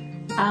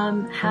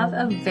 Have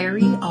a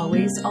very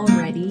always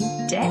already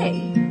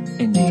day.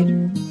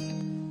 Indeed.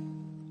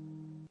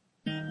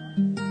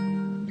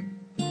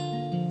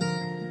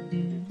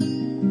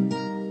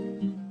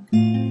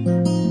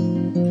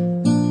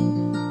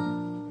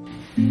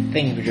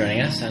 Thank you for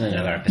joining us on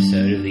another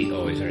episode of the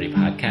Always Already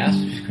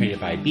podcast, which is created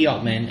by B.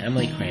 Altman,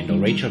 Emily Crandall,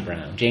 Rachel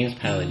Brown, James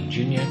Paladin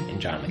Jr.,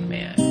 and John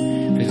McMahon.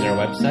 Visit our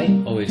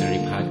website,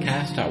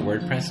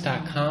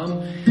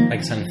 alwaysalreadypodcast.wordpress.com. Like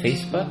us on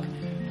Facebook.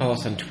 Follow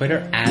us on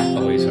Twitter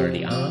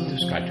 @AlwaysAlreadyOn.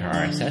 Subscribe to our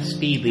RSS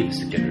feed. Leave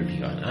us a good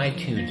review on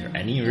iTunes or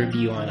any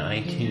review on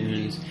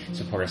iTunes.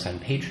 Support us on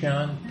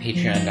Patreon.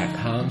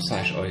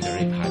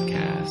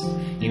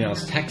 Patreon.com/AlwaysAlreadyPodcast. Email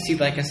us texts you'd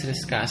like us to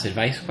discuss,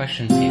 advice,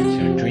 questions to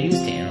answer, and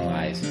dreams to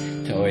analyze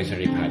to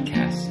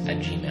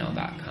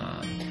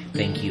alwaysalreadypodcast@gmail.com.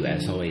 Thank you,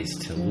 as always,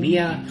 to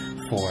Leah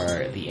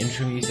for the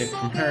intro music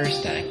from her,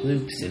 Static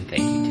Loops, and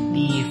thank you to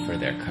Bee for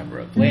their cover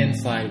of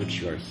Landslide, which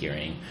you are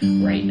hearing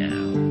right now.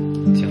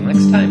 Until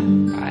next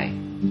time, bye.